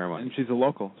opening ceremony. And she's a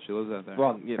local. She lives out there.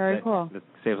 Well, yeah, very cool. That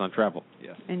saves on travel.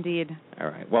 Yes. Indeed. All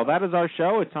right. Well, that is our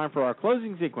show. It's time for our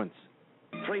closing sequence.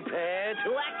 Prepare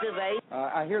to activate.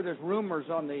 I hear there's rumors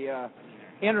on the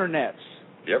internets.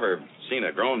 You ever seen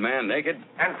a grown man naked?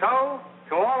 And so,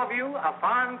 to all of you, a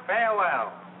fond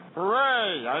farewell.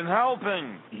 Hooray, I'm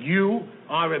helping. You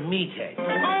are a meathead.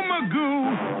 Oh,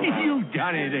 Magoo, you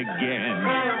done it again.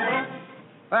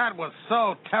 That was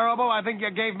so terrible, I think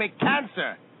you gave me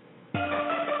cancer.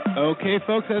 Okay,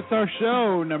 folks, that's our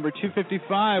show, number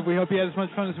 255. We hope you had as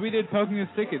much fun as we did poking a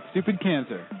stick at stupid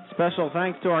cancer. Special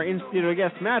thanks to our in-studio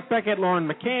guests, Matt Beckett, Lauren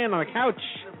McCann on the couch,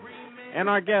 and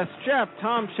our guests, Jeff,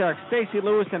 Tom Shuck, Stacey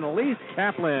Lewis, and Elise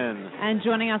Kaplan. And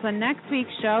joining us on next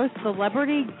week's show,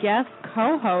 celebrity guest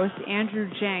co-host Andrew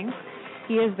Jenks.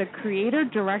 He is the creator,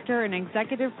 director, and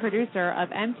executive producer of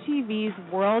MTV's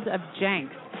World of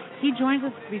Jenks. He joins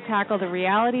us as we tackle the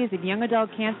realities of young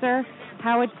adult cancer,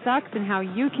 how it sucks, and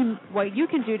what you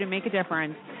can do to make a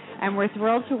difference. And we're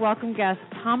thrilled to welcome guest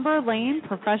Tomber Lane,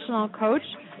 professional coach,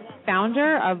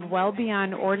 founder of Well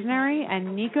Beyond Ordinary,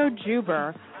 and Nico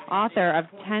Juber, author of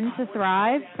Tend to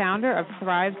Thrive, founder of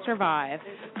Thrive Survive,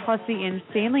 plus the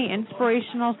insanely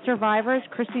inspirational survivors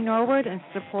Christy Norwood and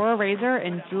Sephora Razor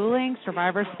in Dueling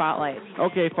Survivor Spotlight.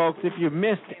 Okay, folks, if you've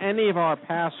missed any of our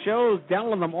past shows,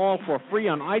 download them all for free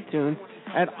on iTunes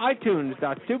at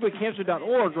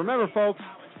itunes.stupidcancer.org. Remember, folks,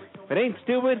 if it ain't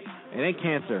stupid, it ain't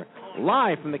cancer.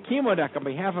 Live from the chemo deck on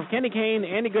behalf of Kenny Kane,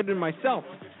 Andy Goodman, myself,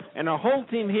 and our whole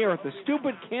team here at the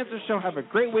Stupid Cancer Show, have a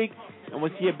great week, and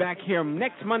we'll see you back here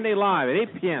next Monday live at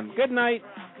 8 p.m. Good night.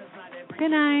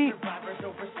 Good night.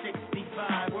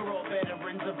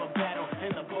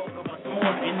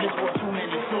 In this world, too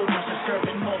many soldiers are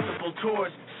serving multiple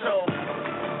tours. So